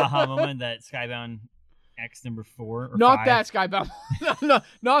 Is that aha moment that Skybound X number 4 or Not 5? that Skybound. no,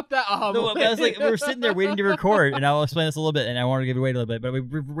 not that aha No, moment. but I was like, we were sitting there waiting to record, and I'll explain this a little bit, and I wanted to give it away a little bit, but we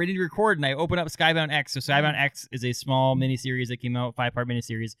were waiting to record, and I opened up Skybound X. So Skybound X is a small miniseries that came out, 5-part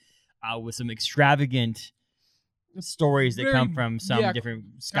miniseries, with some extravagant stories that Very- come from some yeah, different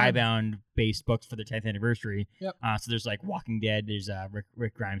Skybound-based books for their 10th anniversary. Yep. So there's like Walking Dead, there's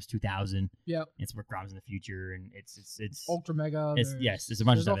Rick Grimes 2000. Yep. It's Rick Grimes in the future, and it's Ultra Mega. there's a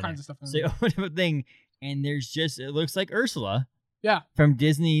bunch of there's all stuff in kinds of stuff. so you open up a thing, and there's just, it looks like Ursula. Yeah. From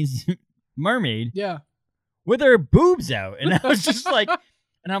Disney's Mermaid Yeah. with her boobs out. And I was just like,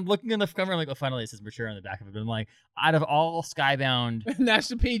 and I'm looking on the cover, I'm like, oh, finally it says mature on the back of it. But I'm like, out of all Skybound And that's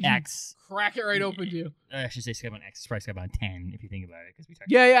the page X, you crack it right open to. I should say Skybound X, it's probably Skybound 10 if you think about it. Because we talked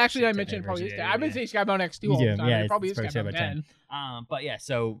Yeah, about actually, I 10th mentioned it probably is. anniversary, I've been yeah. saying Skybound X2 Me all too. the time. Yeah, It probably it's is probably Skybound Skybound 10. But yeah,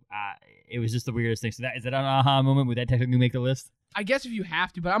 so it was just the weirdest thing. So is that an aha moment? Would that technically make the list? I guess if you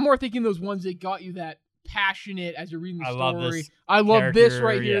have to, but I'm more thinking those ones that got you that passionate as you're reading the I story. love this I love this character,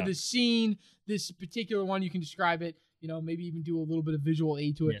 right here, yeah. the scene, this particular one. You can describe it. Maybe even do a little bit of visual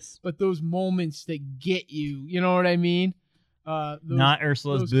aid to it. Yes. But those moments that get you, you know what I mean? Not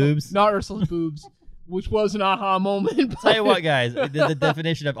Ursula's those boobs. Not Ursula's boobs, which was an aha moment. Tell you what, guys, the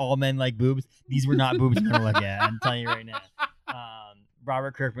definition of all men like boobs, these were not boobs I'm going to look at. I'm telling you right now.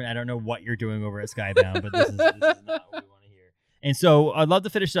 Robert Kirkman, I don't know what you're doing over at Skybound, but this is not what we want to hear. And so I'd love to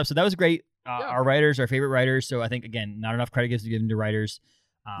finish it up. So that was great. Yeah. Our writers, our favorite writers. So I think, again, not enough credit gets given to writers.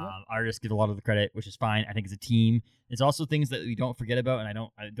 Artists get a lot of the credit, which is fine. I think it's a team. It's also things that we don't forget about, and I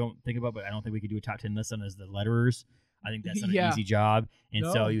don't think about, but I don't think we could do a top 10 list on as the letterers. I think that's not an easy job. And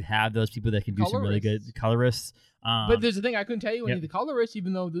so you have those people that can do some really good colorists. But there's the thing, I couldn't tell you any Yep. of the colorists,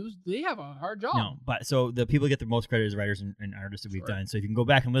 even though they have a hard job. No, but so the people that get the most credit is writers and artists that we've done. So if you can go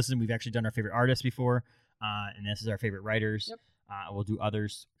back and listen, we've actually done our favorite artists before, and this is our favorite writers. Yep. We'll do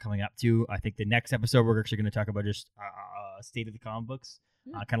others coming up too. I think the next episode we're actually going to talk about just state of the comic books,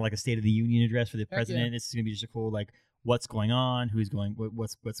 kind of like a State of the Union address for the president. Yeah. This is going to be just a cool what's going on, who's going,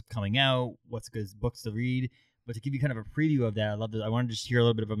 what's coming out, what's good books to read. But to give you kind of a preview of that, I wanted to just hear a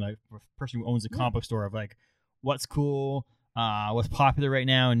little bit from a person who owns a comic book store of what's cool, what's popular right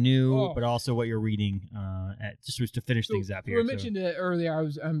now and new, Oh. but also what you're reading just to finish things up here. I mentioned it earlier.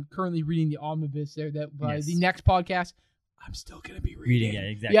 I'm currently reading the omnibus there. That by Yes. the next podcast, I'm still gonna be reading. Yeah,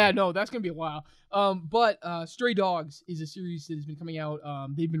 exactly. Yeah, no, that's gonna be a while. But Stray Dogs is a series that has been coming out.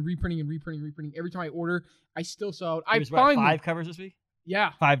 They've been reprinting. Every time I order, I still saw it. I There's finally 5 covers this week.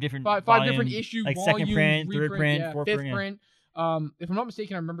 Yeah, 5 different five volumes, different issue like volumes, second print, third reprint, print, yeah, fourth fifth print. print. If I'm not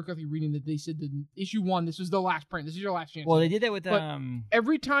mistaken, I remember correctly reading that they said that issue 1, this was the last print. This is your last chance. Well, they did that with But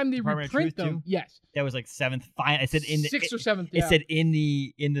every time they Department of reprint Truth, them, too? yes, that was like 7th final. I said in the 6th or 7th. It said in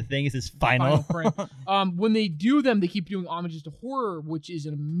the thing it says Final final. print. When they do them, they keep doing homages to horror, which is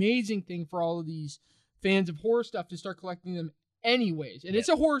an amazing thing for all of these fans of horror stuff to start collecting them anyways. And it's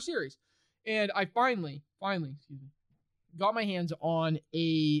a horror series. And I finally, excuse me, got my hands on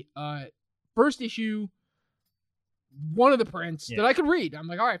a first issue, one of the prints that I could read. I'm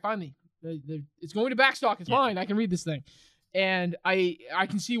like, all right, finally, it's going to backstock. It's fine. I can read this thing. And I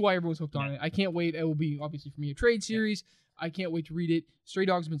can see why everyone's hooked on it. I can't wait. It will be, obviously, for me, a trade series. I can't wait to read it. Stray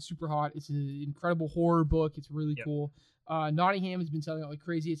Dogs has been super hot. It's an incredible horror book. It's really cool. Nottingham has been selling out like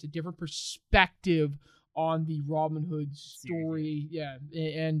crazy. It's a different perspective on the Robin Hood story. Yeah,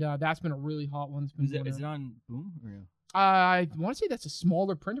 and that's been a really hot one. Is it on Boom? Or no? I want to say that's a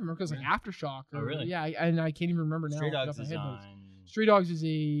smaller print. I remember because like Aftershock. Oh, really? Yeah, and I can't even remember now. Stray Dogs is on. Stray Dogs is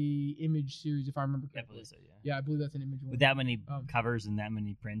a Image series, if I remember correctly. I believe so, yeah, I believe that's an Image one. With that many covers and that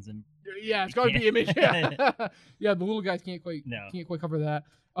many prints, and yeah, it's got to be Image. Yeah. Yeah, the little guys can't quite cover that.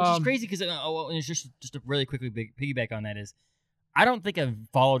 Which is crazy because and it's just to really quickly piggyback on that is, I don't think I've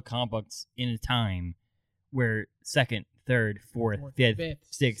followed comic books in a time where 2nd, 3rd, 4th, 5th,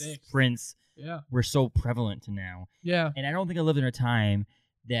 6th prints were so prevalent to now. Yeah. And I don't think I lived in a time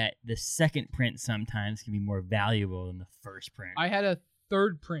that the 2nd print sometimes can be more valuable than the 1st print. I had a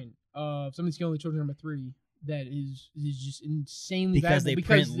 3rd print of Something's Killing the Children #3 that is just insanely valuable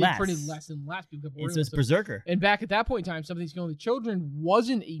because they printed less and less. People kept and so it's Berserker. And back at that point in time, Something's Killing the Children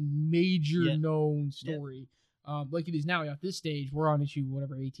wasn't a major known story like it is now. At this stage, we're on issue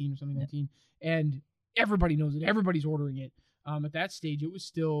 18 or something, 19, and everybody knows it. Everybody's ordering it. At that stage, it was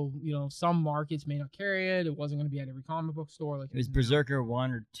still, some markets may not carry it. It wasn't going to be at every comic book store. Like it was Berserker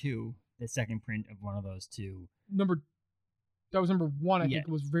 1 or 2, the 2nd print of one of those 2. That was number 1. I think it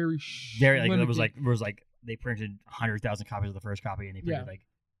was very limited. It was like they printed 100,000 copies of the first copy, and they printed like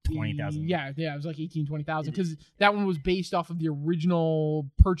 20,000. Yeah, it was like 20,000 because that one was based off of the original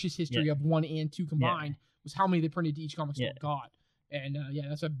purchase history of 1 and 2 combined. Was how many they printed to each comic store got. And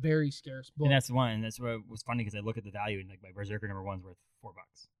that's a very scarce book. And that's one. And that's what was funny because I look at the value and like my Berserker #1's worth $4.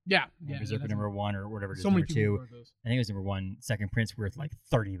 Yeah. Berserker #1 or whatever it is, so many #2. I think it was #1. 2nd print's worth like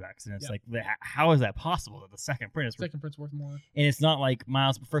 $30, and it's like, how is that possible that the 2nd print is worth? 2nd print's worth more? And it's not like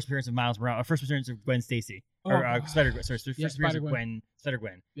first appearance of Miles Morales, first appearance of Gwen Stacy, Spider Gwen. Sorry, first appearance of Spider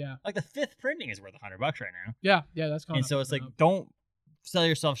Gwen. Yeah. Like the 5th printing is worth $100 right now. Yeah, that's and so it's like, don't sell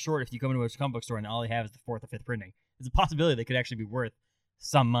yourself short if you come into a comic book store and all they have is the 4th or 5th printing. There's a possibility they could actually be worth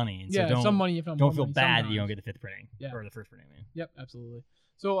some money, and so some money. If not don't feel money, bad sometimes. that you don't get the 5th printing or the 1st printing. Man. Yep, absolutely.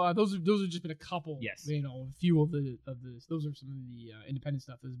 So those have just been a couple. Yes, a few of this. Those are some of the independent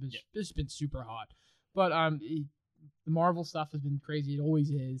stuff that's been this has been super hot. But the Marvel stuff has been crazy. It always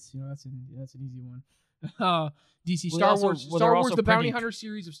is. That's an easy one. DC Star Wars, the Bounty Hunter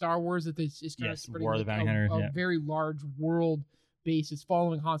series of Star Wars that is kind of spreading War of the Bounty Hunters, a very large world base is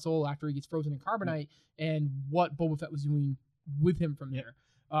following Han Solo after he gets frozen in carbonite and what Boba Fett was doing with him from there.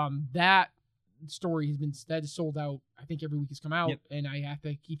 That story is sold out. I think every week has come out, and I have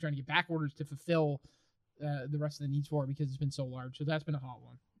to keep trying to get back orders to fulfill the rest of the needs for it because it's been so large. So that's been a hot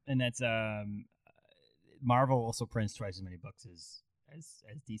one. And that's Marvel also prints twice as many books as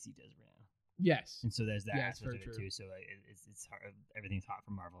DC does right now. Yes, and so there's that aspect of it too. So it's hard. Everything's hot for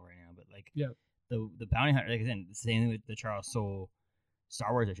Marvel right now, but like the Bounty Hunter, like I said, the same thing with the Charles Soule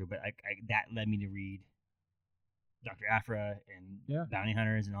Star Wars issue, but that led me to read Dr. Aphra and Bounty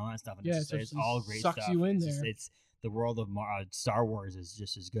Hunters and all that stuff. And it's all great stuff. Sucks you in there. It's the world of Star Wars is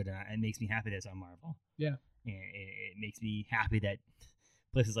just as good, and it makes me happy that it's on Marvel. Yeah, and it makes me happy that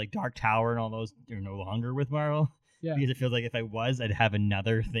places like Dark Tower and all those are no longer with Marvel. Yeah, because it feels like if I was, I'd have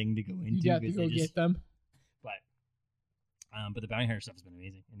another thing to go into. You'd have to go get them. But the Bounty Hunter stuff has been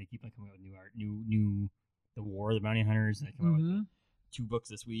amazing, and they keep on coming out with new art, new the War of the Bounty Hunters. And they come out with 2 books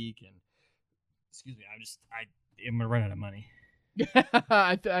this week, and excuse me, I'm gonna run out of money.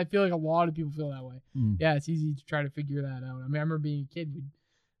 I feel like a lot of people feel that way. Yeah, it's easy to try to figure that out. I mean, I remember being a kid, we'd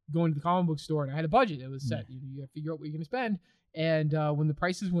go into the comic book store, and I had a budget. It was set. You got to figure out what you're gonna spend. And when the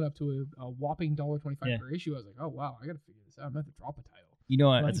prices went up to a whopping $1.25 per issue, I was like, oh wow, I got to figure this out. I'm gonna have to drop a title. You know,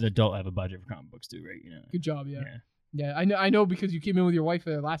 Like- as an adult, I have a budget for comic books too, right? You know. Good job, yeah. I know because you came in with your wife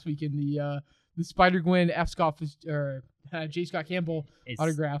there last week, and the Spider-Gwen F. Scott or J. Scott Campbell It's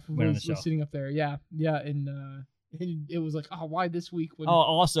autograph went on the was shelf. sitting up there. Yeah, and it was like, oh, why this week? When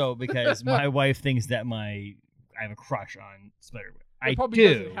Also because my wife thinks that I have a crush on Spider-Gwen. I probably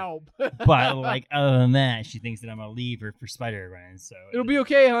do, doesn't help. but like other than that, she thinks that I'm gonna leave her for Spider-Gwen. So It'll be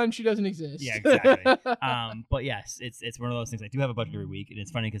okay, hon. She doesn't exist. Yeah, exactly. But yes, it's one of those things. I do have a budget every week, and it's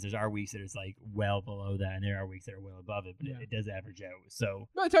funny because there are weeks that it's like well below that, and there are weeks that are well above it, but Yeah. it does average out. So,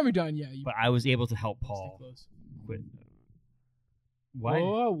 By the time you're done, yeah. You but I was able to help stay Paul close. quit. What?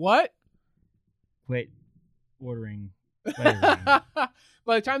 Whoa, what? Quit ordering. Spider-Man.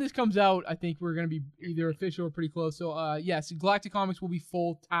 By the time this comes out, I think we're going to be either official or pretty close. So, yes, Galactic Comics will be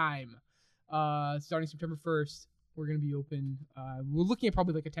full time starting September 1st. We're going to be open. We're looking at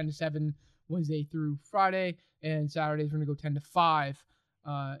probably like a 10 to 7 Wednesday through Friday, and Saturdays we're going to go 10 to 5.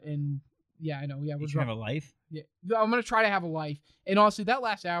 And yeah, I know. Yeah, You should have a life. Yeah, I'm going to try to have a life. And honestly, that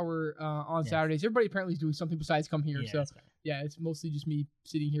last hour on Yes. Saturdays, everybody apparently is doing something besides come here. Yeah, So that's fine. yeah, it's mostly just me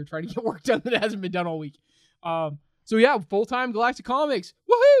sitting here trying to get work done that hasn't been done all week. So yeah, full-time Galactic Comics.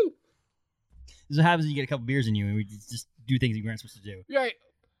 Woohoo! This is what happens when you get a couple beers in you, and we just do things you weren't supposed to do. Right.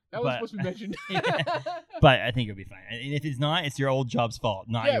 That was But- supposed to be mentioned. But I think it'll be fine. And if it's not, it's your old job's fault,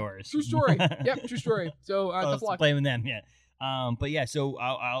 not Yeah, yours. True story. Yep, true story. So tough So luck. blaming them, yeah. But yeah, so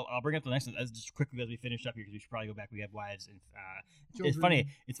I'll bring up the next one as just quickly as we finish up here because we should probably go back. We have wives and it's funny.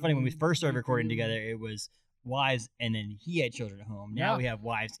 It's funny when we first started recording together, it was wives and then he had children at home. Now Yeah. we have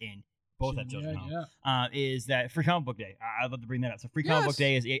wives and both have children at home. Yeah. Is that Free Comic Book Day? I'd love to bring that up. So Free Comic Book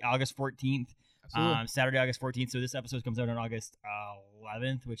Yes. Day is August 14th. Absolutely. Saturday, August 14th. So this episode comes out on August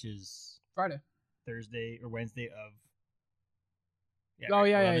 11th, which is Friday. Thursday or Wednesday of. Oh,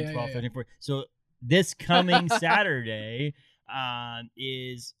 yeah, 11, yeah, 12, yeah. 13, 14. So this coming Saturday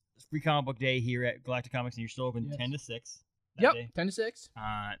is Free Comic Book Day here at Galactic Comics, and you're still open Yes. 10 to 6. that Yep. day. 10 to 6.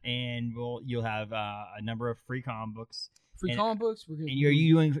 And you'll have a number of free comic books. Free And- comic books. We're gonna. And are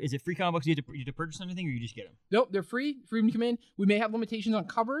you doing? Is it free comic books? You have to purchase anything, or you just get them? Nope, they're free. Free to come in. We may have limitations on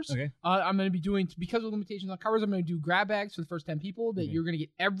covers. Okay. I'm going to be doing, because of limitations on covers, I'm going to do grab bags for the first 10 people that Okay. you're going to get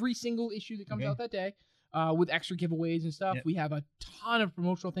every single issue that comes Okay. out that day with extra giveaways and stuff. Yep. We have a ton of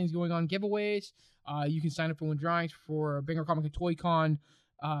promotional things going on. Giveaways. You can sign up for win drawings for Bangor Comic and Toy Con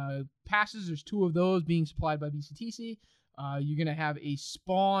passes. There's 2 of those being supplied by BCTC. You're going to have a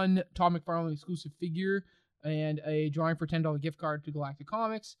Spawn Todd McFarlane exclusive figure and a drawing for $10 gift card to Galactic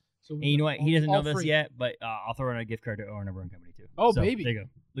Comics. So And you know what? He doesn't all know this free. yet, but I'll throw in a gift card to Owner Brewing Company too. Oh, So, baby. There you go.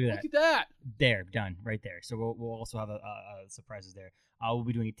 Look at Look at that. There, done, right there. So we'll also have a surprises there. I will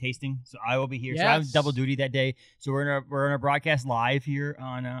be doing a tasting, so I will be here. So I have Yes. double duty that day. So we're in a broadcast live here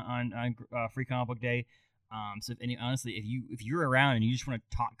on Free Comic Book Day. So honestly, if you're around and you just want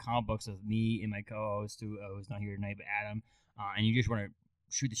to talk comic books with me and my co-host who's not here tonight, but Adam, and you just want to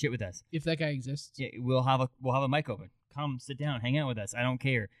shoot the shit with us, If that guy exists. yeah, we'll have a mic open. Come sit down, hang out with us. I don't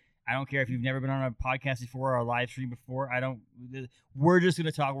care. I don't care if you've never been on a podcast before or a live stream before. We're just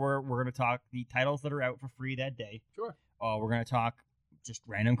gonna talk. We're gonna talk the titles that are out for free that day. Sure. We're gonna talk just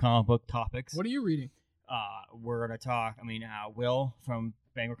random comic book topics. What are you reading? We're gonna talk. Will from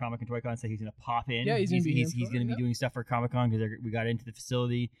Bangor Comic and Toy Con said he's gonna pop in. Yeah, he's gonna be here, he's sure, gonna be yeah. doing stuff for Comic Con because we got into the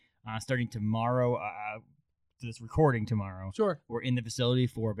facility starting tomorrow. To this recording tomorrow. Sure. We're in the facility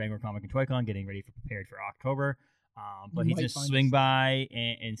for Bangor Comic and Toy Con, getting ready prepared for October. But You he's might gonna find swing us. by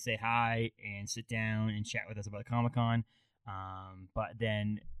and say hi and sit down and chat with us about Comic Con. But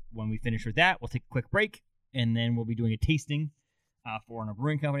then when we finish with that, we'll take a quick break and then we'll be doing a tasting for a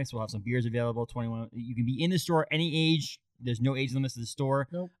brewing company. So we'll have some beers available. 21. You can be in the store any age. There's no age limits to the store.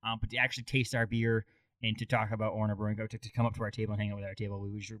 Nope. But to actually taste our beer and to talk about Orna Brewing, to come up to our table and hang out with our table,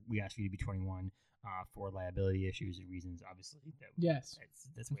 we ask for you to be 21 for liability issues and reasons. Obviously, Yes.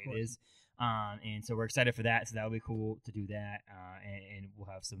 that's the Of way it course. is. And so we're excited for that. So that'll be cool to do that. And we'll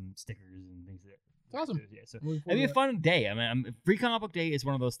have some stickers and things that. It's awesome. Yeah. So Looking it'll forward be a to fun day. Free Comic Book Day is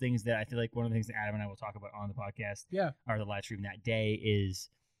one of those things that I feel like one of the things that Adam and I will talk about on the podcast. Yeah. Or the live stream that day is.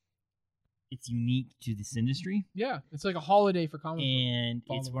 It's unique to this industry, Yeah. It's like a holiday for comic books. and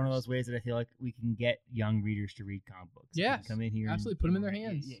it's one of followers. those ways that I feel like we can get young readers to read comic books. They can Yes, come in here, absolutely. and, Put 'em in you know,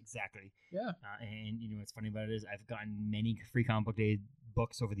 their hands. Yeah, exactly. Yeah. And what's funny about it is I've gotten many Free Comic Book Day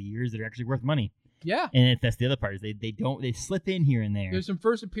books over the years that are actually worth money, Yeah. and that's the other part is they slip in here and there. There's some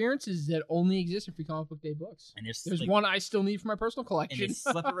first appearances that only exist in Free Comic Book Day books. And There's like, one I still need for my personal and collection. they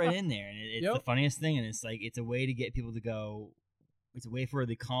slip it right in there, and it's Yep. the funniest thing. And it's like it's a way to get people to go. It's a way for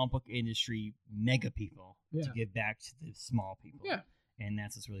the comic book industry mega people Yeah. to give back to the small people. Yeah. And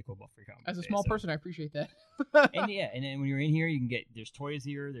that's what's really cool about Free Comic As a Day, small so. person, I appreciate that. And and then when you're in here, you can get, there's toys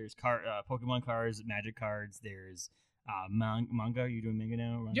here, there's Pokemon cards, Magic cards, there's manga. Are you doing manga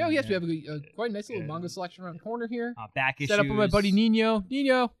now? Yeah, yes, we have a quite nice little manga selection around the corner here. Back issues. Set up with my buddy Nino.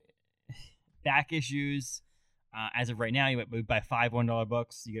 Back issues. As of right now, you buy 5 $1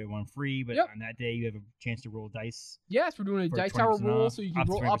 books, you get one free. But on that day, you have a chance to roll dice. Yes, we're doing a dice tower roll, so you can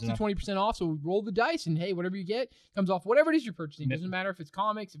roll up to 20% off. So roll the dice, and hey, whatever you get comes off whatever it is you're purchasing. Doesn't matter if it's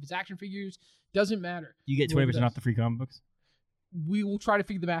comics, if it's action figures, doesn't matter. You get 20% off the free comic books. We will try to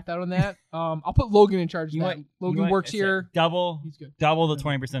figure the math out on that. I'll put Logan in charge of that. Logan works here. He's good. Double the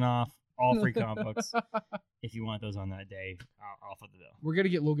 20% off. All free comic books. If you want those on that day, I'll foot the bill. We're going to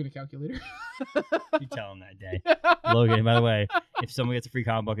get Logan a calculator. You tell him that day. Logan, by the way, if someone gets a free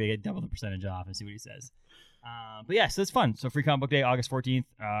comic book, they get double the percentage off, and see what he says. But yeah, so it's fun. So Free Comic Book Day, August 14th,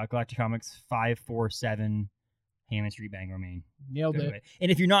 Galactic Comics, 547 Hammond Street, Bangor, Maine. Nailed it.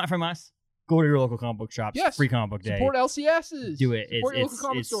 And if you're not from us, go to your local comic book shops. Yes. Free Comic Book Day. Support LCSs. Do it. Support your local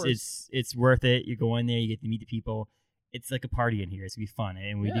comic stores. It's worth it. You go in there, you get to meet the people. It's like a party in here. It's going to be fun.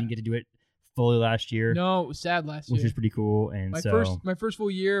 And we didn't get to do it fully last year. No, it was sad last year. Which was pretty cool. And my first full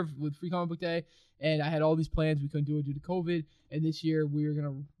year with Free Comic Book Day, and I had all these plans. We couldn't do it due to COVID. And this year we were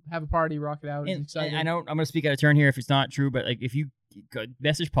gonna have a party, rock it out. It's exciting. And I'm gonna speak out of turn here if it's not true, but like if you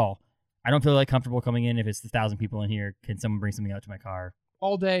message Paul, I don't feel like comfortable coming in if it's 1,000 people in here. Can someone bring something out to my car?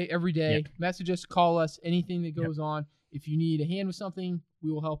 All day, every day. Message us, call us, anything that goes on. If you need a hand with something,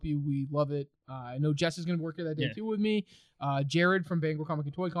 we will help you. We love it. I know Jess is going to work here that day too with me. Jared from Bangor Comic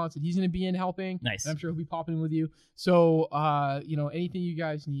and Toy Con said he's going to be in helping. Nice. And I'm sure he'll be popping in with you. So, anything you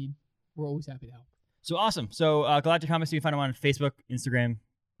guys need, we're always happy to help. So awesome. So Galactic Comics, you can find them on Facebook, Instagram,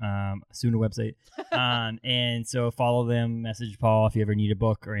 soon a website. And so follow them, message Paul if you ever need a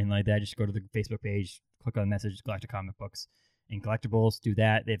book or anything like that. Just go to the Facebook page, click on the message, Galactic Comic Books and Collectibles. Do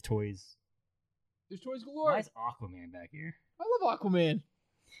that. They have toys. There's toys galore. Why is Aquaman back here? I love Aquaman.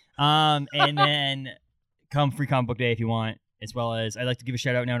 And then come Free Comic Book Day if you want, as well as I'd like to give a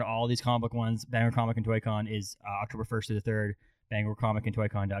shout out now to all these comic book ones. Bangor Comic and Toy Con is October 1st to the 3rd.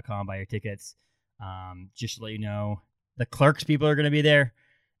 BangorComicandToyCon.com. Buy your tickets. Just to let you know, the Clerks people are going to be there,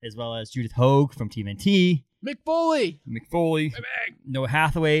 as well as Judith Hogue from Team NT. Mick Foley. Noah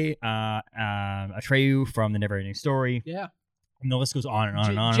Hathaway. Atreyu from The Never Ending Story. Yeah. And the list goes on and on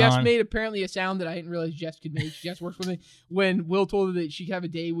and on. Jess made apparently a sound that I didn't realize Jess could make. Jess works with me. When Will told her that she could have a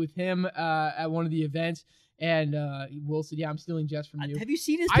day with him at one of the events, and Will said, "Yeah, I'm stealing Jess from you." Have you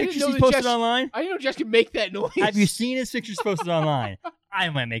seen his pictures he's posted online? I didn't know Jess could make that noise. Have you seen his pictures posted online? I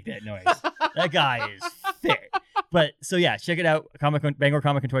might make that noise. That guy is fit. But so yeah, check it out.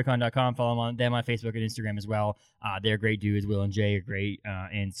 BangorComicandToyCon.com. Follow them on Facebook and Instagram as well. They're great dudes. Will and Jay are great,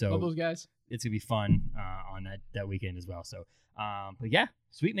 and so love those guys. It's gonna be fun on that weekend as well. So, but yeah,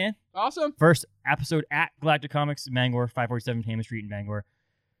 sweet man, awesome. First episode at Galactic Comics, Bangor, 547 Hammond Street in Bangor.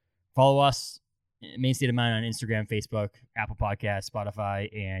 Follow us, Main State of Mind on Instagram, Facebook, Apple Podcasts, Spotify,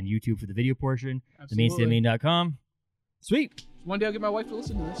 and YouTube for the video portion. Absolutely. TheMainStateOfMaine.com. Sweet. One day I'll get my wife to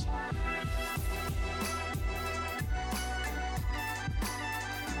listen to this.